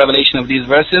reason for the revelation of these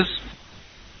verses?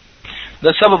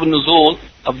 The sabab and nuzul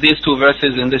of these two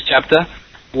verses in this chapter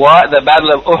were the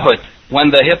battle of Uhud,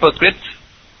 when the hypocrites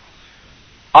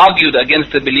argued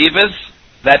against the believers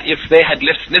that if they had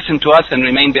listened to us and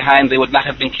remained behind, they would not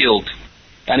have been killed.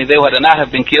 And they would not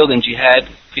have been killed in jihad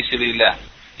fi sabilillah.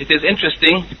 It is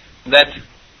interesting that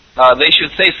they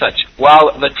should say such,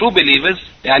 while the true believers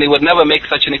would never make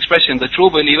such an expression. The true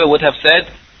believer would have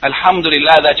said,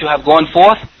 Alhamdulillah that you have gone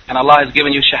forth and Allah has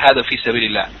given you shahada fi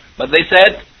sabilillah. But they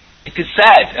said, it is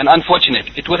sad and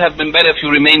unfortunate. It would have been better if you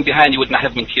remained behind, you would not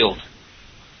have been killed.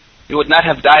 You would not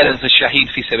have died as a shaheed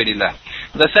fi sabilillah.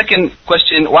 The second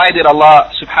question, why did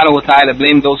Allah subhanahu wa ta'ala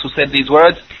blame those who said these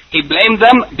words? He blamed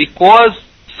them because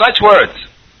such words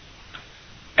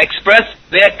express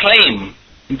their claim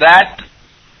that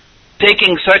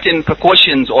taking certain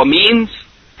precautions or means,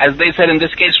 as they said in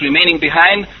this case, remaining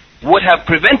behind, would have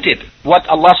prevented what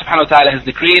Allah subhanahu wa ta'ala has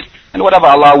decreed, and whatever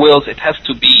Allah wills, it has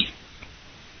to be.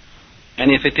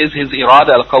 And if it is His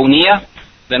irada al-kawniyah,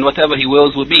 then whatever He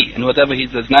wills will be, and whatever He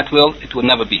does not will, it will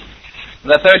never be.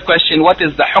 The third question, what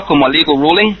is the hukum or legal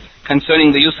ruling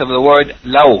concerning the use of the word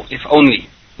law, if only?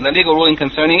 The legal ruling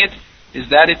concerning it is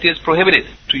that it is prohibited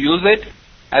to use it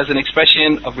as an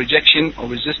expression of rejection or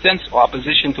resistance or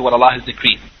opposition to what Allah has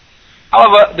decreed.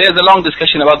 However, there is a long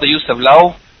discussion about the use of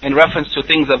law in reference to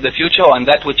things of the future and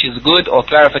that which is good, or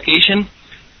clarification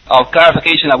of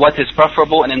what is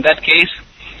preferable, and in that case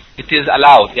it is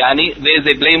allowed. Yani there is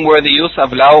a blameworthy use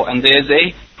of law and there is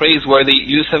a praiseworthy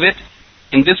use of it.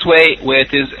 In this way, where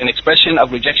it is an expression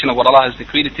of rejection of what Allah has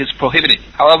decreed, it is prohibited.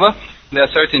 However, there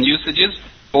are certain usages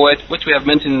for it, which we have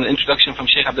mentioned in the introduction from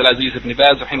Shaykh Abdul Aziz ibn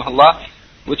Baz rahimahullah,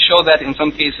 which show that in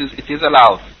some cases it is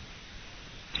allowed.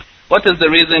 What is the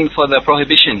reason for the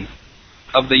prohibition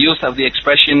of the use of the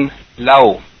expression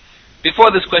law?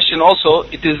 Before this question also,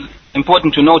 it is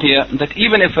important to note here that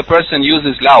even if a person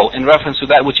uses law in reference to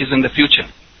that which is in the future,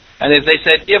 and if they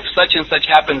said, if such and such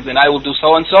happens, then I will do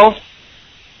so and so,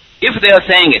 if they are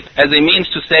saying it as a means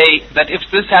to say that if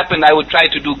this happened, I would try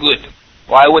to do good,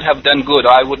 or I would have done good,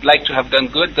 or I would like to have done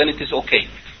good, then it is okay.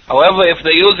 However, if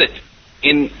they use it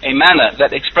in a manner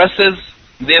that expresses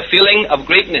their feeling of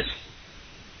greatness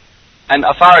and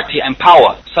authority and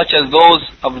power, such as those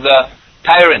of the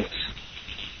tyrants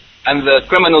and the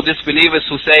criminal disbelievers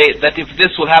who say that if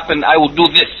this will happen, I will do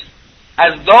this,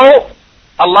 as though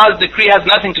Allah's decree has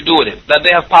nothing to do with it, that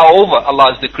they have power over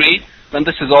Allah's decree, then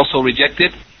this is also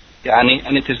rejected,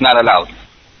 and it is not allowed.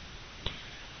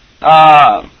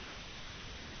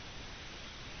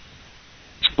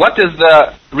 What is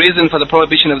the reason for the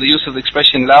prohibition of the use of the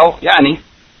expression law?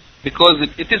 Because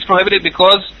it is prohibited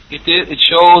because it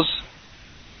shows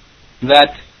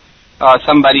that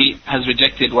somebody has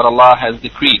rejected what Allah has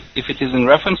decreed. If it is in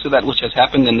reference to that which has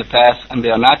happened in the past and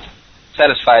they are not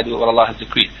satisfied with what Allah has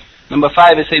decreed. Number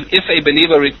 5, it says, is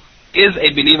a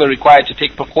believer required to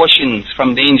take precautions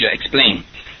from danger? Explain.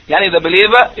 The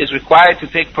believer is required to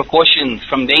take precautions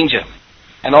from danger,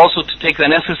 and also to take the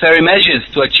necessary measures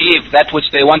to achieve that which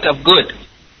they want of good.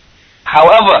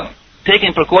 However,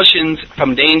 taking precautions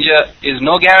from danger is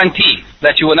no guarantee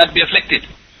that you will not be afflicted,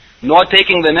 nor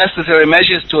taking the necessary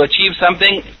measures to achieve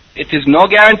something, it is no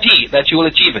guarantee that you will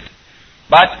achieve it.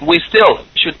 But we still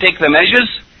should take the measures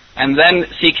and then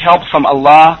seek help from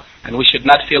Allah, and we should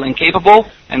not feel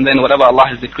incapable, and then whatever Allah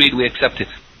has decreed, we accept it.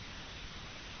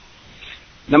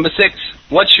 Number 6,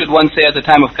 what should one say at the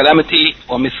time of calamity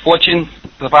or misfortune?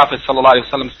 The Prophet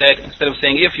ﷺ said, instead of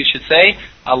saying if, you should say,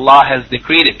 Allah has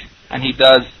decreed it, and He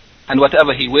does, and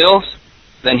whatever He wills,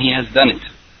 then He has done it.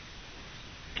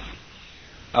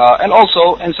 And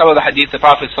also, in some of the hadith, the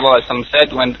Prophet ﷺ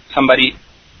said, when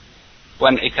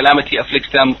a calamity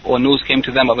afflicts them, or news came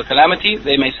to them of a calamity,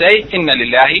 they may say, Inna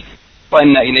lillahi wa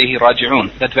inna ilayhi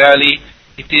raji'un, that verily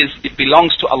it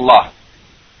belongs to Allah,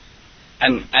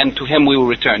 and to Him we will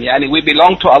return. We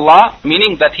belong to Allah,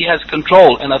 meaning that He has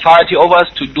control and authority over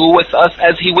us to do with us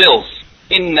as He wills.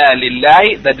 Inna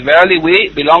lillahi, that verily we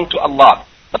belong to Allah.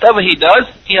 Whatever He does,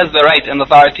 He has the right and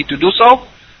authority to do so.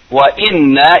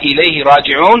 وَإِنَّا إِلَيْهِ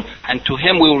رَاجِعُونَ, and to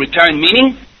Him we will return,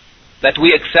 meaning that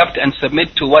we accept and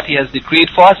submit to what He has decreed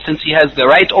for us, since He has the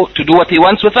right to do what He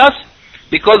wants with us,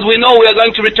 because we know we are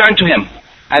going to return to Him,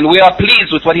 and we are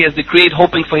pleased with what He has decreed,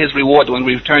 hoping for His reward when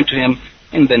we return to Him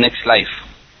in the next life.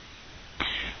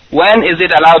 When is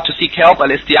it allowed to seek help,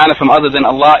 al-isti'ana, from other than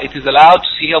Allah? It is allowed to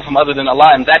seek help from other than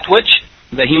Allah and that which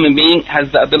the human being has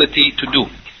the ability to do.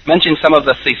 Mention some of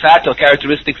the sifat or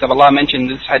characteristics of Allah mentioned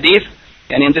in this hadith.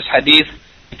 And in this hadith,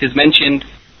 it is mentioned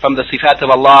from the sifat of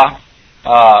Allah,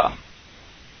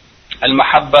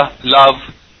 al-mahabba, love,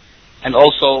 and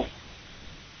also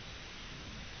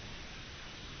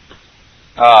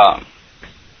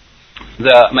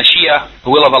the mashiyah, the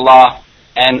will of Allah,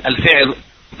 and al-fi'l,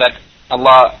 that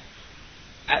Allah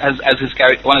as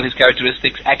one of His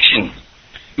characteristics, action.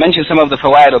 Mention some of the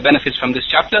fawaid or benefits from this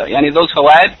chapter. Yani those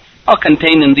fawaid are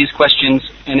contained in these questions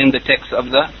and in the text of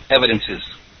the evidences.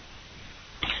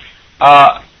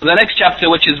 The next chapter,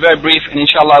 which is very brief, and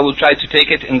inshallah I will try to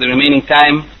take it in the remaining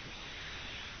time.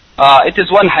 It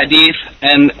is one hadith,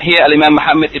 and here Imam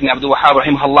Muhammad ibn Abdul Wahhab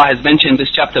rahimahullah has mentioned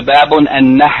this chapter, Babun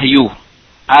and Nahyu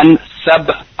an Sab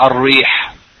al-Rih,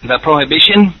 the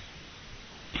prohibition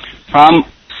from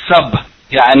sab,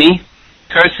 yani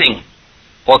cursing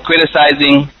or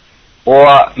criticizing or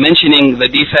mentioning the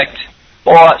defect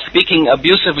or speaking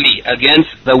abusively against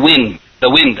the wind,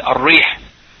 al-rih.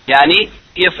 Yani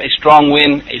if a strong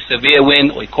wind, a severe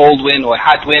wind, or a cold wind, or a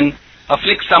hot wind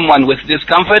afflicts someone with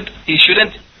discomfort, he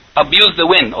shouldn't abuse the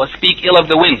wind or speak ill of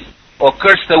the wind or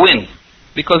curse the wind,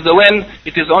 because the wind,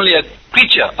 it is only a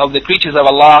creature of the creatures of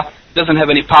Allah, doesn't have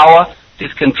any power. It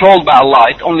is controlled by Allah.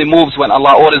 It only moves when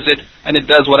Allah orders it, and it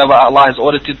does whatever Allah has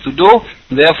ordered it to do.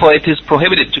 Therefore it is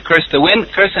prohibited to curse the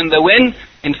wind. Cursing the wind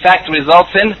in fact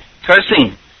results in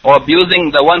cursing or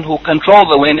abusing the one who controls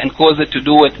the wind and causes it to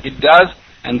do what it does,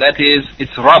 and that is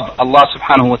its Rabb, Allah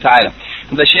subhanahu wa ta'ala.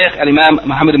 The Shaykh al-Imam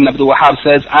Muhammad ibn Abdul Wahhab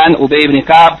says, An Ubay ibn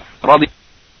Ka'b رضي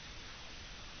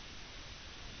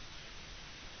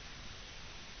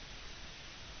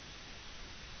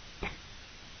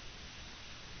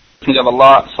of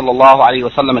Allah sallallahu alayhi wa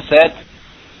sallam said,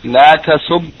 لا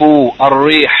تسبوا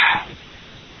الريح,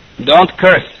 don't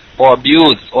curse or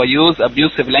abuse or use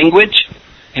abusive language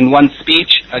in one's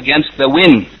speech against the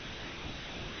wind.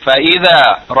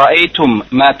 فإذا رأيتم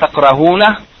ما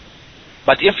تكرهون,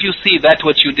 but if you see that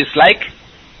which you dislike,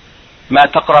 ما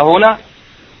تكرهون,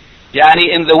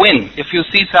 يعني in the wind, if you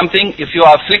see something, if you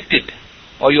are afflicted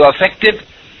or you are affected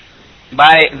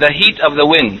by the heat of the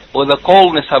wind or the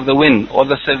coldness of the wind or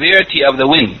the severity of the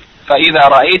wind, فإذا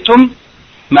رأيتم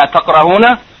ما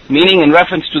تكرهون, meaning in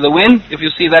reference to the wind, if you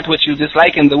see that which you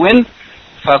dislike in the wind,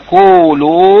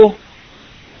 فقولوا,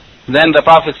 then the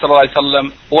Prophet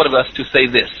ﷺ ordered us to say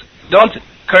this. Don't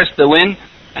curse the wind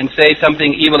and say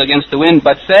something evil against the wind,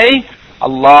 but say,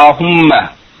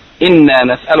 Allahumma inna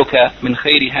nas'aluka min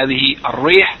khayri hadhihi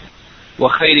ar-rih wa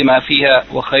khayri ma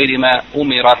fiha wa khayri ma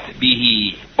umirat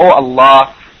bihi. O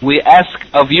Allah, we ask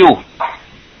of you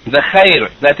the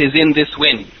khair that is in this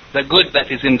wind, the good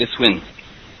that is in this wind,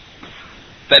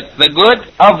 that the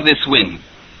good of this wind,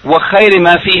 wa khayri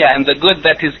ma fiha, and the good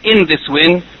that is in this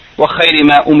wind, وَخَيْرِ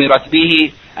مَا أُمِرَتْ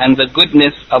بِهِ, and the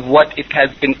goodness of what it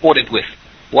has been ordered with.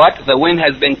 What the wind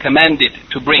has been commanded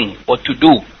to bring or to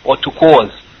do or to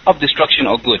cause of destruction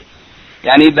or good.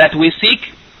 Yani that we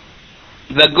seek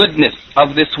the goodness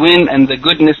of this wind and the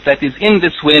goodness that is in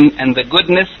this wind and the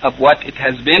goodness of what it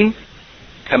has been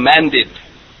commanded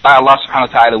by Allah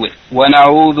subhanahu wa ta'ala with.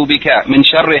 وَنَعُوذُ بِكَ مِنْ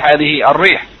شَرِّ هَذِهِ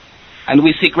الرِّيحِ, and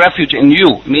we seek refuge in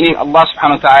you, meaning Allah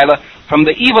subhanahu wa ta'ala, from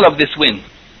the evil of this wind,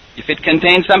 if it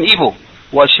contains some evil,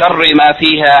 وَشَرِّ مَا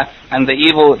فِيهَا, and the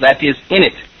evil that is in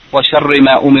it, وَشَرِّ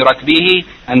مَا أُمِرَتْ بِهِ,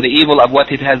 and the evil of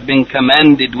what it has been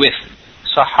commanded with.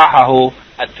 صححه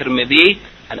الترمذي,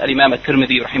 and Imam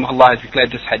al-Tirmidhi rahimahullah has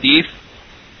declared this hadith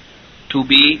to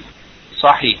be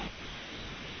sahih.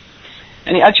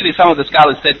 And actually some of the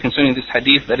scholars said concerning this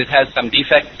hadith that it has some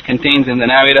defect. It contains in the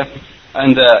narrator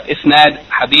and the isnad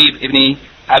Habib ibn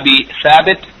Abi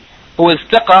Thabit, who is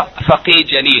thiqa faqih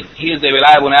jalil. He is a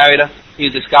reliable narrator, he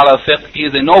is a scholar of fiqh, he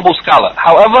is a noble scholar.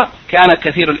 However, كان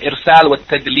كثير الإرسال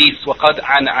والتدليس وقد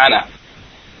عانى.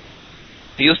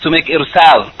 He used to make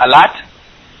irsal a lot,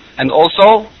 and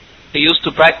also he used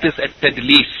to practice at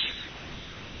tadlis.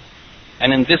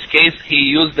 And in this case he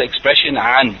used the expression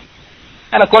an.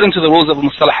 And according to the rules of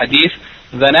Mustalah Hadith,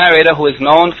 the narrator who is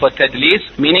known for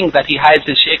tadlis, meaning that he hides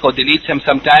his shaykh or deletes him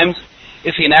sometimes,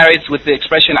 if he narrates with the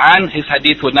expression an, his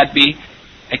hadith would not be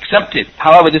accepted.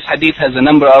 However, this hadith has a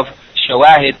number of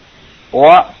shawahid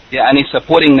or any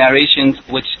supporting narrations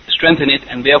which strengthen it,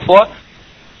 and therefore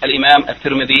Al-Imam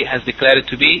Al-Tirmidhi has declared it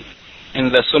to be. In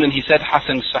the Sunan he said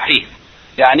Hasan Sahih,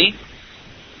 يعني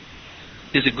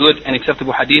is a good and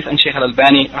acceptable hadith. And Shaykh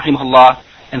Al-Albani rahimahullah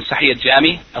in Sahih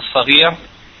Al-Jami Al-Saghir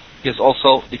he has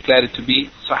also declared it to be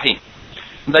Sahih.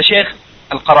 The Shaykh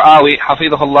Al-Qara'awi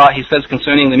hafidhahullah, he says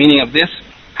concerning the meaning of this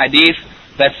hadith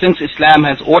that since Islam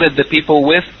has ordered the people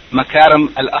with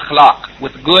makaram al-akhlaq,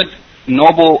 with good,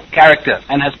 noble character,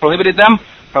 and has prohibited them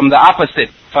from the opposite,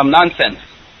 from nonsense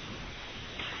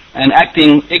and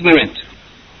acting ignorant.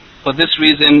 For this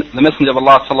reason, the Messenger of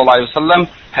Allah sallallahu alaihi wasallam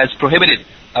has prohibited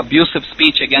abusive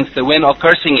speech against the wind or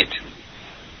cursing it.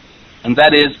 And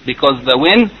that is because the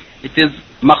wind, it is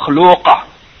makhluqa,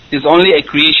 it is only a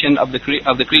creation of the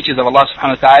creatures of Allah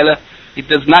subhanahu wa ta'ala. It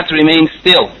does not remain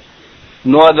still,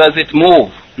 nor does it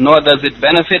move, nor does it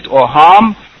benefit or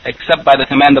harm except by the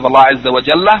command of Allah Azza wa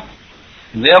Jalla.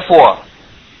 Therefore,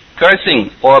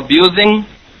 cursing or abusing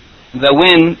the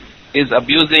wind is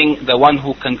abusing the one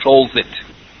who controls it.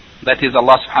 That is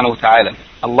Allah subhanahu wa ta'ala.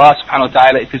 Allah subhanahu wa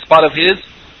ta'ala, it is part of His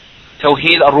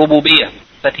Tawheed al-Rububiyyah,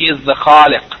 that He is the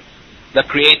Khaliq, the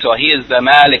Creator, He is the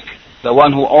Malik, the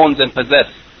one who owns and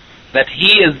possesses, that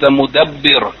He is the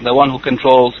Mudabbir, the one who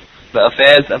controls the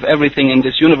affairs of everything in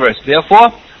this universe. Therefore,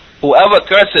 whoever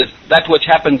curses that which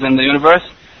happens in the universe,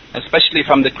 especially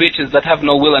from the creatures that have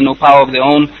no will and no power of their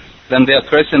own, then they are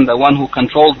cursing the one who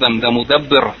controls them, the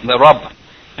Mudabbir, the Rabb.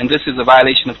 And this is a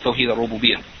violation of Tawheed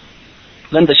al-Rububiyyah.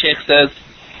 Then the Shaykh says,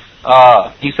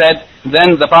 he said,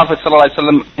 then the Prophet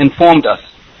ﷺ informed us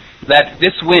that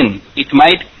this wind, it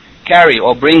might carry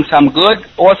or bring some good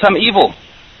or some evil.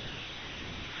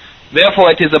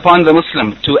 Therefore, it is upon the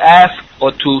Muslim to ask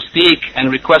or to seek and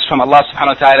request from Allah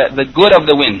subhanahu wa ta'ala the good of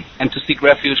the wind and to seek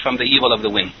refuge from the evil of the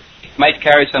wind. It might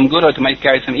carry some good or it might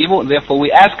carry some evil. Therefore,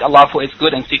 we ask Allah for its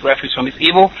good and seek refuge from its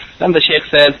evil. Then the Shaykh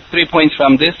says 3 points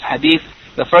from this hadith.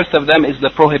 The first of them is the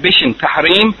prohibition,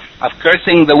 tahrim, of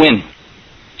cursing the wind.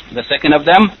 The second of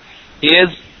them is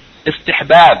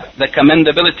istihbab, the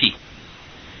commendability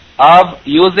of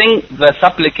using the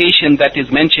supplication that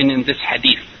is mentioned in this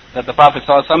hadith, that the Prophet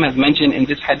ﷺ has mentioned in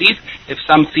this hadith. If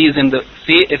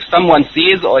someone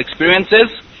sees or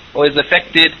experiences or is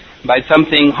affected by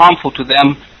something harmful to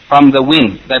them from the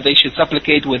wind, that they should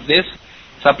supplicate with this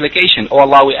supplication. O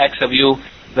Allah, we ask of you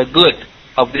the good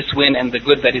of this wind and the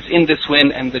good that is in this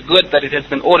wind and the good that it has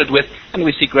been ordered with, and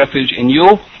we seek refuge in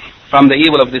you from the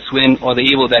evil of this wind or the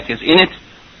evil that is in it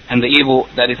and the evil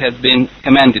that it has been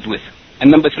commanded with. And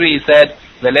number 3, he said,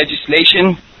 the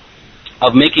legislation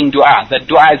of making dua, that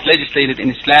dua is legislated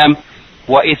in Islam,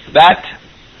 وَإِثْبَاتْ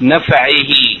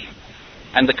نَفْعِهِ,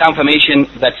 and the confirmation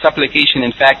that supplication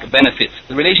in fact benefits.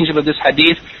 The relationship of this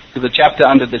hadith to the chapter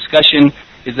under discussion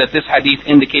is that this hadith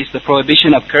indicates the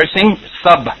prohibition of cursing,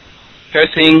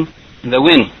 cursing the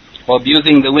wind or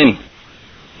abusing the wind,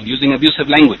 using abusive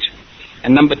language.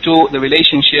 And number 2, the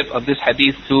relationship of this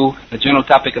hadith to the general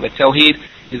topic of Tawheed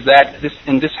is that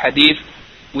in this hadith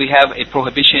we have a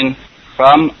prohibition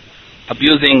from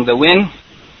abusing the wind,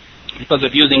 because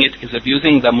abusing it is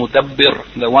abusing the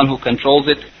Mudabbir, the one who controls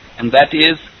it, and that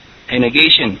is a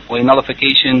negation or a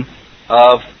nullification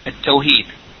of Tawheed.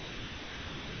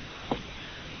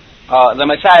 The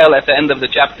Masail at the end of the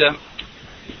chapter,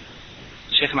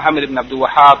 Shaykh Muhammad ibn Abdul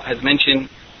Wahhab has mentioned,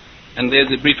 and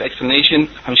there's a brief explanation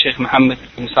from Shaykh Muhammad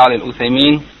ibn Salih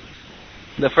al-Uthaymeen.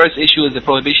 The first issue is the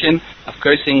prohibition of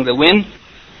cursing the wind,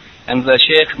 and the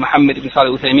Shaykh Muhammad ibn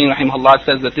Salih al-Uthaymeen rahimahullah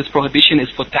says that this prohibition is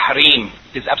for tahrim.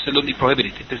 It is absolutely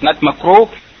prohibited. It is not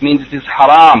makruh, means it is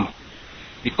haram,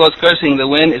 because cursing the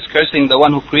wind is cursing the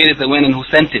one who created the wind and who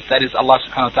sent it, that is Allah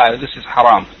subhanahu wa ta'ala. This is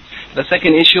haram. The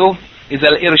second issue is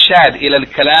al-irshad ila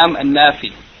al-kalam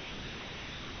al-nafi,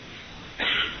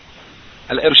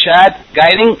 al-irshad,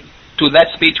 guiding to that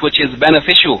speech which is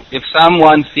beneficial if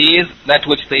someone sees that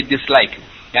which they dislike.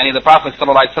 Yani the Prophet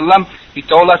ﷺ, he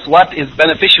told us what is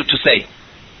beneficial to say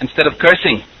instead of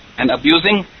cursing and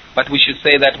abusing, but we should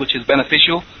say that which is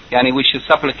beneficial. Yani we should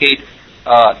supplicate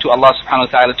to Allah subhanahu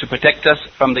wa ta'ala to protect us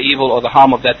from the evil or the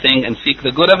harm of that thing and seek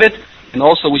the good of it. And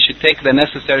also we should take the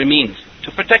necessary means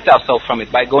to protect ourselves from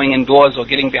it by going indoors or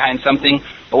getting behind something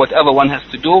or whatever one has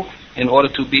to do in order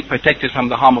to be protected from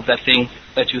the harm of that thing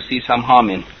that you see some harm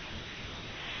in.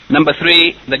 Number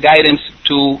 3, the guidance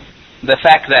to the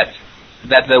fact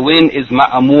that the wind is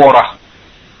ma'amura,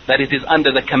 that it is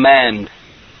under the command.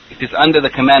 It is under the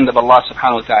command of Allah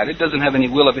subhanahu wa ta'ala. It doesn't have any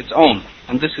will of its own.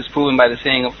 And this is proven by the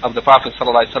saying of the Prophet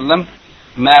sallallahu alaihi wasallam,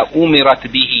 ma umirat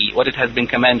bihi, what it has been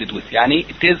commanded with. Yani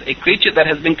it is a creature that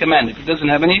has been commanded. It doesn't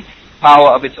have any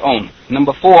power of its own.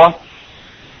 Number 4,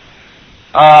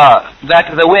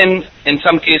 that the wind, in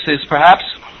some cases perhaps,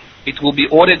 it will be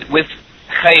ordered with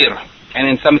khair, and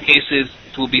in some cases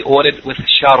it will be ordered with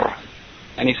shar.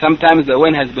 And sometimes the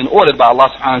wind has been ordered by Allah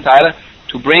subhanahu wa ta'ala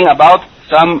to bring about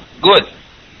some good,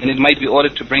 and it might be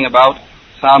ordered to bring about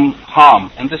some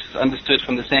harm. And this is understood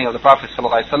from the saying of the Prophet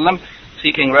sallallahu alaihi wasallam,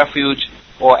 seeking refuge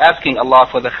or asking Allah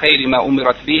for the khayri ma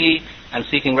umirat bihi, and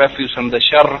seeking refuge from the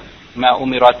shar ma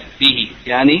umirat bihi,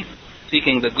 yani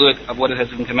seeking the good of what it has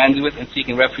been commanded with and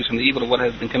seeking refuge from the evil of what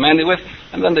it has been commanded with.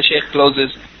 And then the Shaykh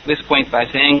closes this point by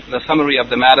saying the summary of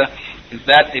the matter is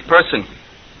that a person,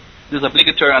 it is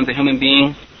obligatory on the human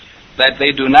being that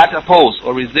they do not oppose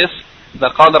or resist the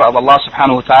qadr of Allah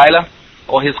subhanahu wa ta'ala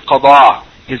or His qada,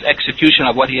 His execution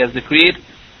of what He has decreed,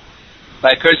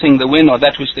 by cursing the wind or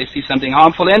that which they see something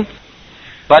harmful in,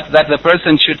 but that the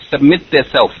person should submit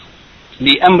themselves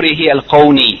لِأَمْرِهِ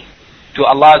الْقَوْنِي, to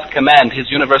Allah's command,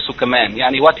 His universal command,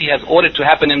 yani what He has ordered to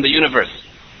happen in the universe.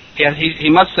 He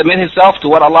must submit himself to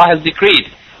what Allah has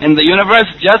decreed in the universe,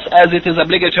 just as it is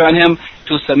obligatory on him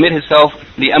to submit himself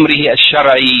لِأَمْرِهِ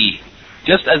الشَّرْعِي.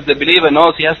 Just as the believer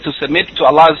knows he has to submit to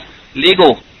Allah's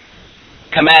legal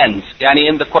commands. Yani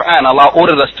in the Quran, Allah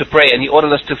ordered us to pray and He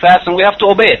ordered us to fast, and we have to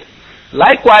obey it.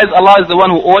 Likewise, Allah is the one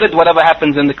who ordered whatever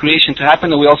happens in the creation to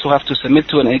happen, and we also have to submit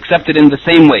to it and accept it in the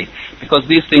same way, because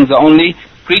these things are only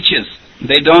creatures.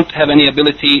 They don't have any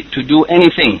ability to do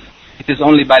anything. It is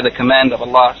only by the command of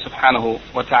Allah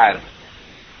subhanahu wa ta'ala.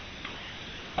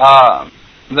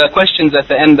 The questions at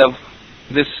the end of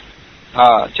this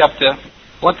chapter: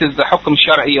 what is the hukm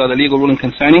shar'i, or the legal ruling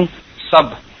concerning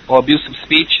sab, or abusive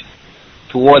speech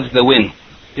towards the wind?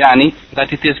 Yani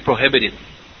that it is prohibited,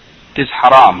 it is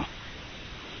haram,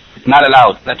 it's not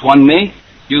allowed, that one may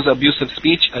use abusive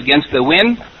speech against the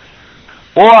wind.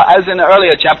 Or as in an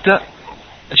earlier chapter,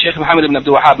 Shaykh Muhammad ibn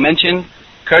Abdul Wahhab mentioned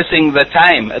cursing the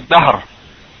time, ad-dahr,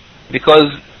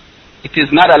 because it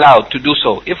is not allowed to do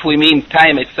so. If we mean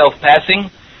time itself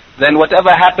passing, then whatever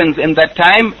happens in that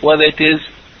time, whether it is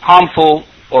harmful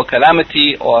or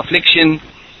calamity or affliction,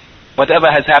 whatever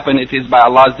has happened, it is by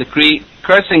Allah's decree.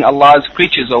 Cursing Allah's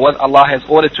creatures or what Allah has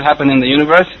ordered to happen in the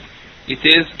universe, it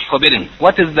is forbidden.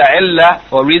 What is the illah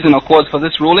or reason or cause for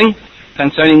this ruling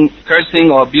concerning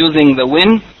cursing or abusing the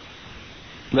wind?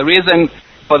 The reason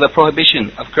for the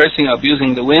prohibition of cursing or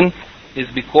abusing the wind is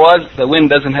because the wind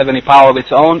doesn't have any power of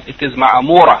its own. It is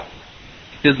ma'amura,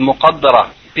 it is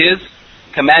muqaddara, it is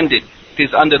commanded, it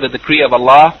is under the decree of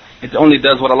Allah. It only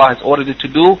does what Allah has ordered it to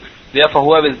do. Therefore,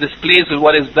 whoever is displeased with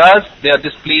what it does, they are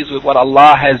displeased with what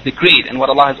Allah has decreed, and what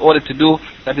Allah has ordered to do,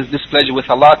 that is displeasure with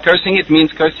Allah. Cursing it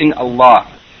means cursing Allah.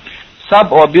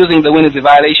 Sub or abusing the wind is a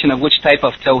violation of which type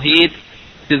of Tawheed?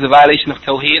 It is a violation of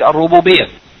Tawheed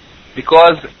al-Rububiyyah,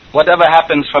 because whatever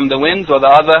happens from the winds or the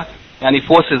other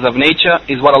forces of nature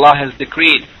is what Allah has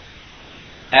decreed,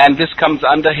 and this comes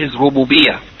under His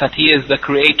Rububiyyah, that He is the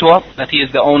creator, that He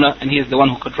is the owner, and He is the one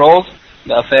who controls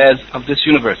the affairs of this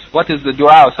universe. What is the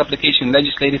dua or supplication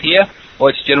legislated here, or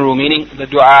its general meaning? The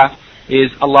dua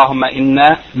is Allahumma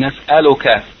inna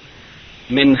nas'aluka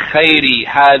min khayri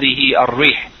hadhihi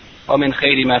ar-rih wa min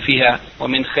khayri ma fiha wa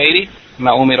min khayri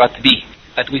ma umirat bih.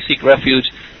 That we seek refuge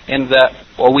in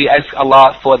or we ask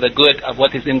Allah for the good of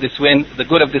what is in this wind, the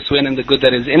good of this wind and the good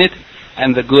that is in it,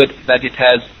 and the good that it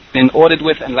has been ordered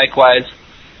with. And likewise,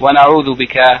 wa na'udhu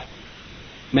bika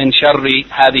min sharri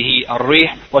hadhihi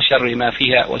ar-rih wa sharri ma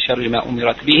fiha wa sharri ma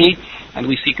umirat bihi, and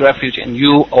we seek refuge in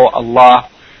You, O Allah,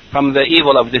 from the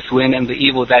evil of this wind and the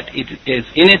evil that it is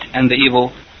in it and the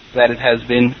evil that it has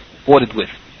been ordered with.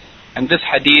 And this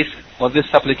hadith or this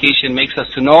supplication makes us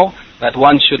to know that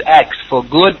one should ask for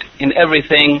good in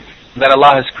everything that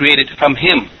Allah has created from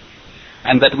Him,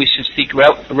 and that we should seek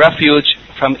refuge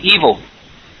from evil,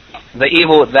 the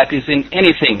evil that is in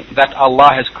anything that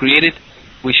Allah has created.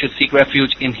 We should seek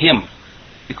refuge in Him,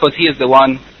 because He is the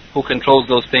one who controls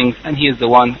those things, and He is the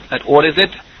one that orders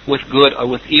it with good or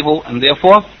with evil, and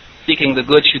therefore seeking the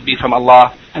good should be from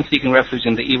Allah, and seeking refuge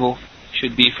in the evil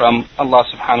should be from Allah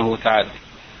subhanahu wa ta'ala.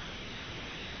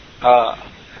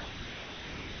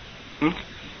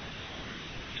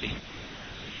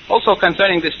 Also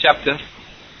concerning this chapter,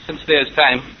 since there is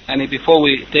time, and before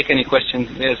we take any questions,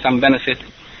 there is some benefit.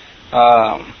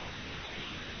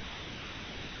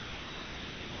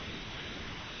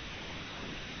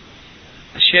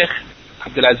 Sheikh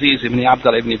Abdul Aziz ibn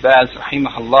Abdullah ibn Baz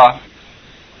rahimahullah,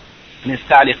 in his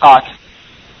ta'liqat,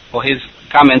 or his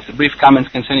comments, brief comments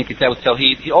concerning Kitab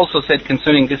al-Tawheed, he also said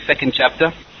concerning this second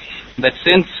chapter that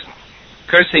since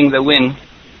cursing the wind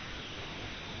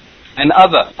and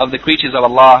other of the creatures of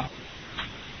Allah,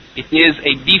 it is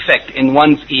a defect in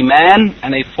one's iman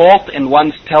and a fault in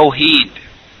one's Tawheed.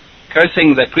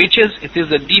 Cursing the creatures, it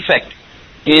is a defect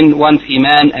in one's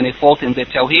iman and a fault in their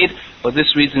tawheed. For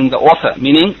this reason, the author,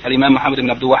 meaning Imam Muhammad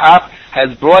ibn Abdul Wahhab,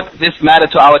 has brought this matter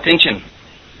to our attention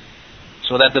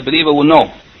so that the believer will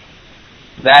know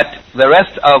that the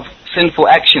rest of sinful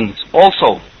actions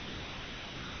also,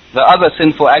 the other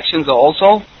sinful actions are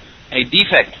also a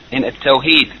defect in a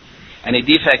tawheed and a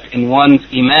defect in one's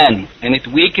iman, and it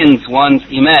weakens one's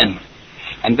iman.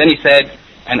 And then he said,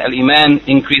 and al-iman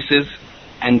increases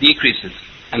and decreases,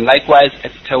 and likewise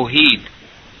at tawheed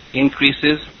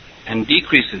increases and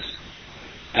decreases.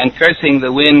 And cursing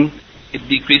the wind, it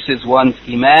decreases one's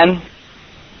iman,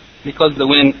 because the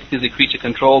wind is a creature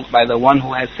controlled by the one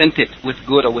who has sent it with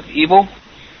good or with evil.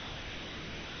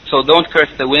 So don't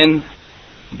curse the wind,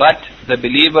 but the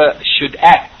believer should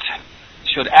act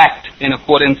in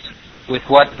accordance with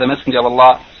what the Messenger of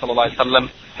Allah ﷺ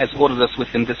has ordered us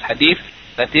within this hadith.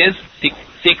 That is,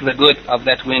 seek the good of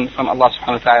that wind from Allah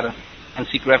subhanahu wa ta'ala, and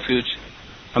seek refuge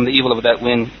from the evil of that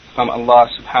wind from Allah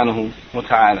subhanahu wa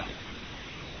ta'ala.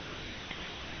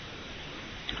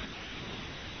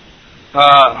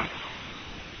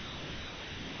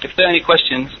 If there are any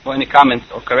questions or any comments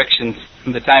or corrections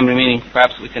in the time remaining,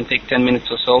 perhaps we can take 10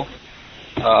 minutes or so,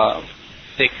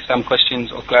 take some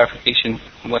questions or clarification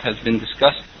on what has been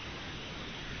discussed.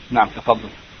 نعم تفضل.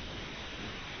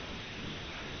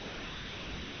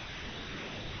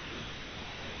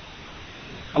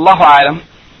 Allahu A'lam,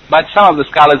 but some of the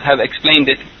scholars have explained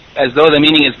it as though the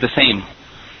meaning is the same.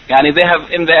 Yani they have,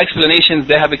 in their explanations,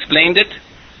 they have explained it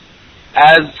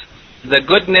as the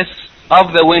goodness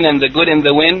of the wind and the good in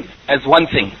the wind as one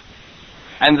thing,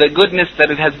 and the goodness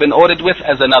that it has been ordered with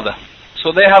as another.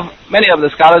 So they have, many of the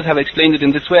scholars have explained it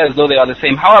in this way as though they are the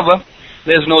same. However,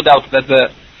 there is no doubt that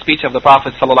the speech of the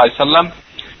Prophet ﷺ,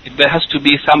 there has to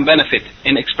be some benefit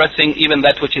in expressing even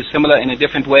that which is similar in a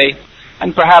different way.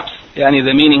 And perhaps,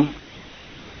 the meaning,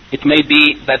 it may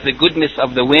be that the goodness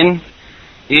of the wind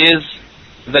is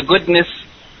the goodness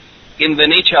in the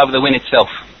nature of the wind itself.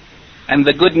 And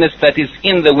the goodness that is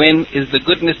in the wind is the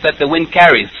goodness that the wind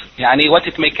carries. What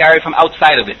it may carry from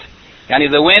outside of it.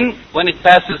 The wind, when it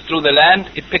passes through the land,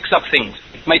 it picks up things.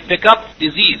 It might pick up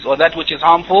disease or that which is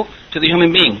harmful to the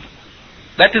human being.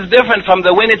 That is different from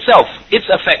the wind itself, its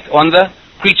effect on the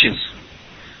creatures.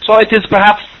 So it is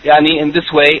perhaps in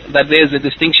this way that there is a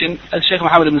distinction. As Shaykh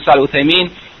Muhammad ibn Salih al-Uthaymeen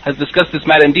has discussed this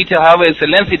matter in detail. However, it's a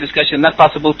lengthy discussion, not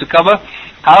possible to cover.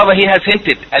 However, he has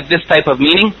hinted at this type of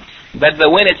meaning, that the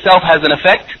wind itself has an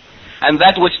effect, and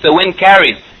that which the wind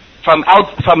carries from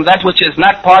that which is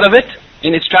not part of it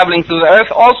in its traveling through the earth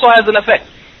also has an effect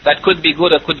that could be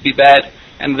good or could be bad.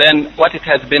 And then what it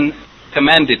has been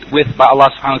commanded with by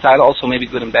Allah subhanahu wa ta'ala also may be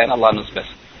good and bad. Allah knows best.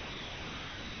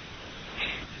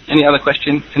 Any other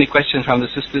questions? Any questions from the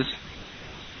sisters?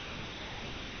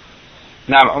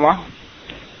 Naam, Umar?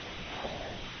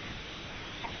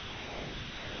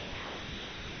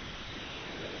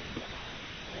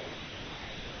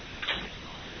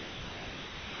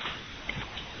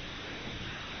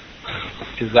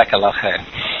 Jazakallah khair.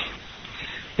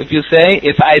 If you say,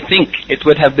 if I think it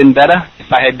would have been better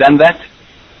if I had done that,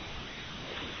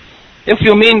 if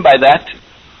you mean by that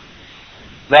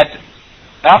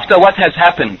after what has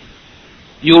happened,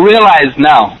 you realize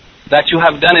now that you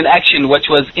have done an action which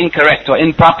was incorrect or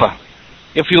improper,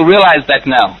 if you realize that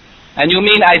now, and you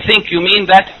mean, I think, you mean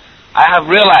that I have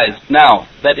realized now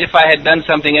that if I had done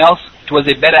something else, it was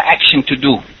a better action to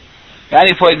do.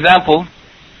 For example,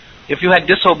 if you had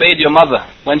disobeyed your mother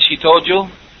when she told you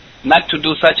not to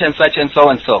do such and such and so,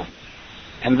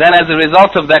 and then as a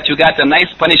result of that you got a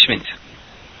nice punishment,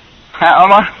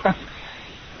 Omar?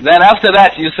 Then after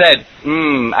that you said,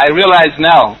 I realize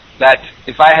now that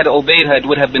if I had obeyed her it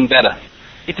would have been better.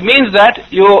 It means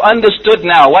that you understood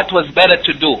now what was better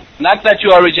to do, not that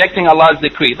you are rejecting Allah's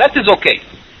decree. That is okay.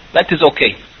 That is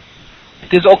okay.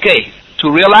 It is okay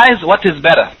to realize what is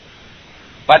better.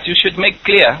 But you should make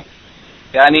clear,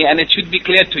 and it should be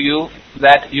clear to you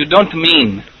that you don't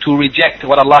mean to reject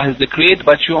what Allah has decreed,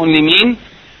 but you only mean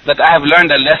that I have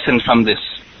learned a lesson from this.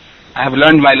 I have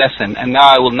learned my lesson, and now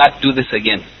I will not do this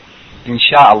again.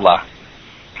 Insha'Allah.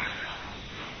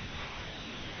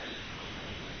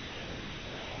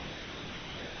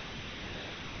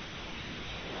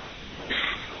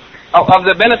 Of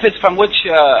the benefits from which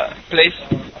place?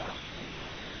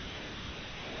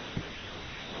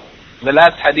 The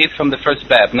last hadith from the first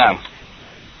bab. Now,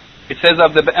 it says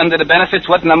under the benefits,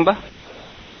 what number?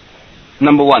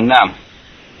 Number 1. Now,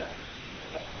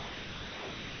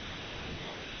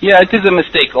 yeah, it is a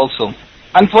mistake also.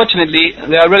 Unfortunately,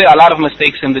 there are really a lot of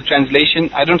mistakes in the translation.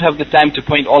 I don't have the time to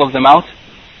point all of them out.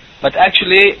 But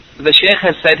actually, the Shaykh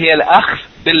has said here, الأخذ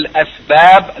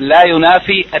بالأسباب لا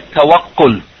ينافي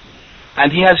التوكل.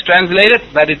 And he has translated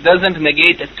that it doesn't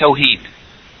negate Tawheed.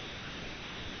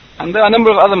 And there are a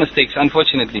number of other mistakes,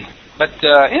 unfortunately. But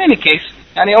in any case,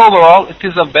 overall, it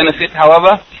is of benefit.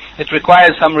 However, it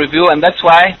requires some review, and that's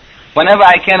why whenever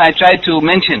I can, I try to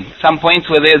mention some points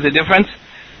where there's a difference.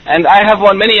 And I have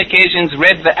on many occasions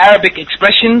read the Arabic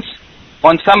expressions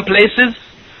on some places.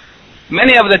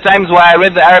 Many of the times why I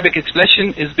read the Arabic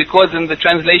expression is because in the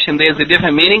translation there's a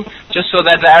different meaning, just so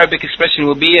that the Arabic expression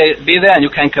will be there and you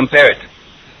can compare it.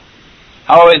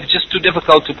 However, it's just too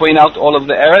difficult to point out all of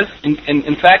the errors.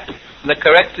 In fact, the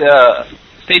correct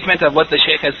statement of what the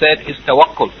Shaykh has said is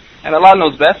tawakkul. And Allah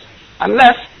knows best,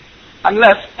 unless,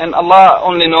 and Allah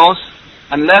only knows,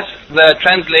 unless the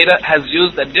translator has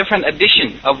used a different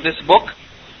edition of this book,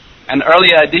 an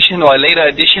earlier edition or a later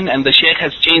edition, and the Shaykh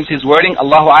has changed his wording.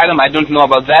 Allahu A'lam, I don't know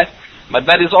about that, but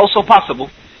that is also possible.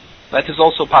 That is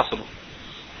also possible.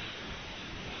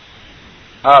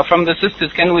 From the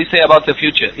sisters, can we say about the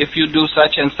future? If you do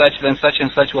such and such, then such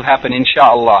and such will happen,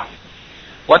 inshallah.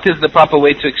 What is the proper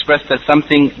way to express that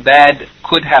something bad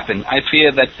could happen? I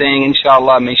fear that saying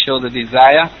inshallah may show the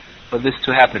desire for this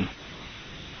to happen.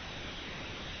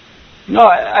 No,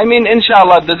 I mean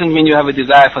inshallah doesn't mean you have a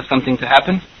desire for something to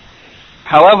happen.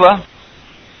 However,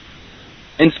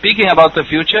 in speaking about the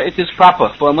future, it is proper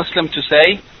for a Muslim to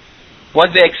say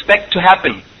what they expect to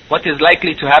happen, what is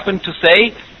likely to happen, to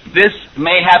say this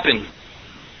may happen.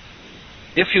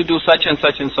 If you do such and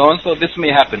such and so on, so this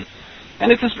may happen.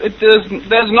 And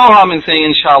there's no harm in saying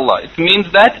inshallah. It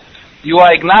means that you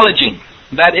are acknowledging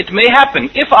that it may happen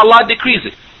if Allah decrees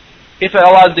it. If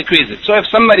Allah decrees it. So if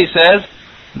somebody says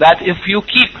that if you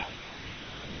keep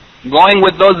going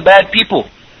with those bad people,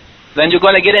 then you're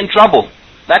going to get in trouble.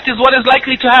 That is what is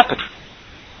likely to happen.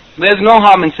 There's no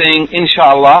harm in saying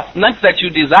inshallah, not that you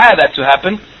desire that to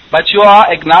happen, but you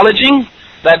are acknowledging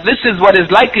that this is what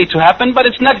is likely to happen, but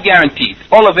it's not guaranteed.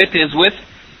 All of it is with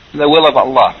the will of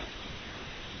Allah.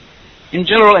 In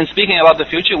general, in speaking about the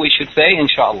future, we should say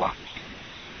inshallah.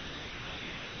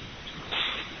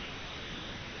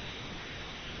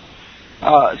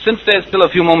 Since there's still a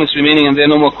few moments remaining and there are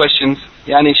no more questions,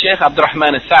 Shaykh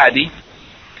Abdurrahman al-Sa'di,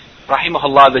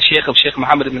 rahimahullah, the Shaykh of Shaykh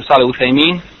Muhammad ibn Salih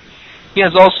al-Uthaymeen, he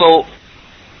has also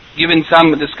given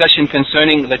some discussion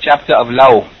concerning the chapter of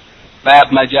law,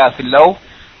 Bab ma ja'a fil law,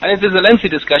 and it is a lengthy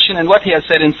discussion, and what he has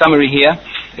said in summary here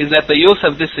is that the use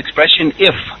of this expression,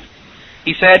 if,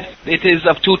 he said it is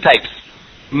of two types,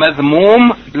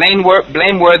 madhmoom,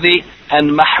 blameworthy,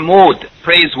 and mahmood,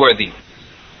 praiseworthy.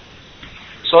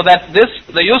 So that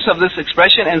the use of this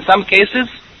expression in some cases,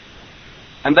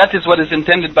 and that is what is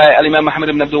intended by Al-Imam Muhammad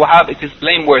ibn Abdul Wahhab, it is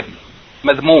blameworthy,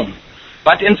 madhmoom.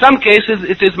 But in some cases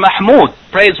it is mahmood,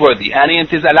 praiseworthy, and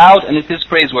it is allowed and it is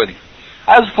praiseworthy.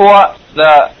 As for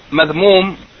the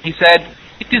madhmoom, he said,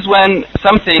 it is when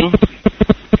something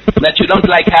that you don't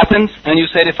like happens, and you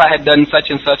said if I had done such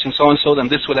and so and so, then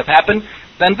this would have happened,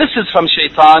 then this is from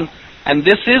shaitan, and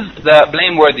this is the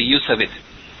blameworthy use of it.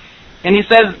 And he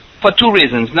says, for two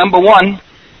reasons. Number one,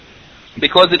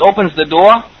 because it opens the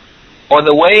door or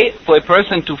the way for a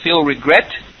person to feel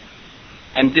regret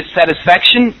and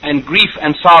dissatisfaction and grief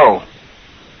and sorrow.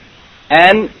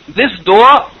 And this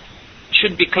door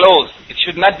should be closed. It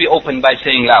should not be opened by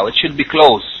saying loud. It should be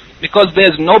closed. Because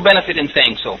there's no benefit in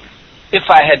saying so. If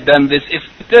I had done this, if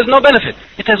there's no benefit.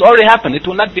 It has already happened. It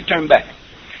will not be turned back.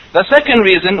 The second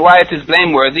reason why it is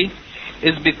blameworthy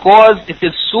is because it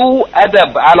is su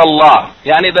adab ala Allah.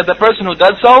 Yani that the person who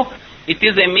does so, it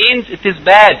is a means, it is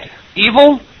bad,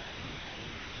 evil,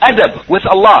 adab with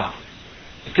Allah.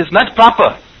 It is not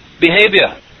proper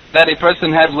behavior that a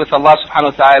person has with Allah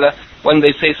subhanahu wa ta'ala when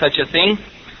they say such a thing.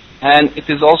 And it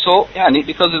is also,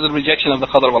 because of the rejection of the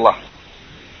qadr of Allah.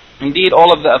 Indeed,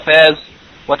 all of the affairs,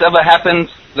 whatever happens,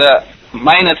 the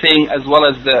minor thing as well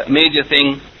as the major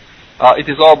thing, it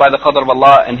is all by the qadr of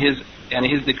Allah and His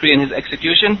decree and His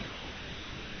execution.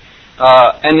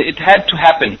 And it had to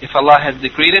happen. If Allah has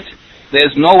decreed it, there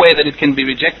is no way that it can be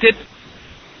rejected.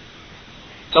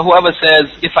 So whoever says,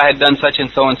 if I had done such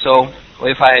and so, or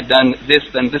if I had done this,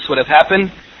 then this would have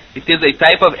happened, it is a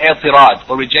type of i'tirad,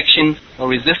 or rejection, or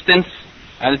resistance,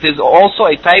 and it is also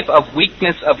a type of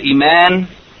weakness of iman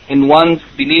in one's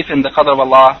belief in the qadr of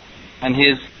Allah and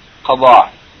His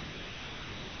qadha.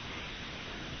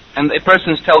 And a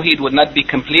person's tawheed would not be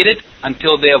completed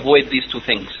until they avoid these two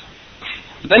things.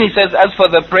 Then he says, as for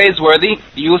the praiseworthy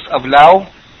use of law,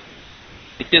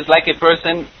 it is like a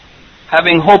person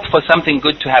having hope for something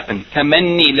good to happen.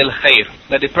 Tamanni lil khair.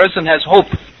 That a person has hope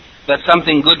that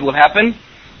something good will happen.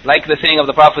 Like the saying of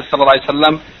the Prophet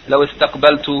ﷺ, لو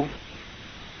استقبلت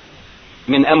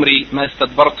من أمري ما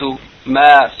استدبرت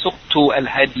ما سقت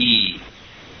الهدي.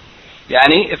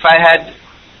 Yani, if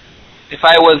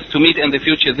I was to meet in the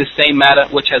future this same matter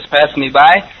which has passed me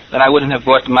by, then I wouldn't have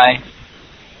bought my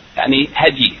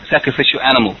hadi, sacrificial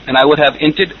animal, and I would have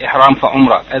entered ihram for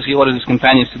umrah, as he ordered his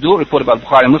companions to do, reported by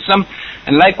Bukhari and Muslim.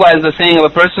 And likewise the saying of a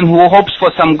person who hopes for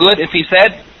some good, if he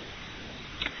said,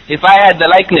 if I had the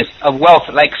likeness of wealth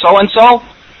like so-and-so,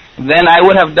 then I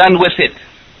would have done with it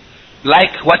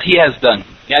like what he has done.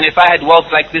 And if I had wealth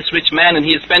like this rich man and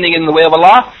he is spending it in the way of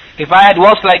Allah, if I had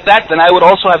wealth like that, then I would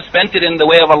also have spent it in the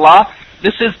way of Allah.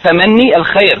 This is tamanni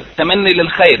al-khair, tamanni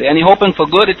lil-khair. And hoping for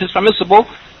good, it is permissible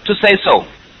to say so.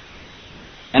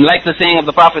 And like the saying of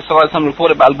the Prophet ﷺ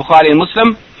reported by Al-Bukhari and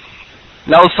Muslim,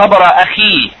 لو صبر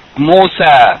أخي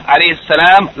موسى عليه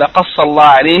السلام لقص الله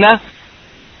علينا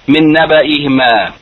من نبئهما.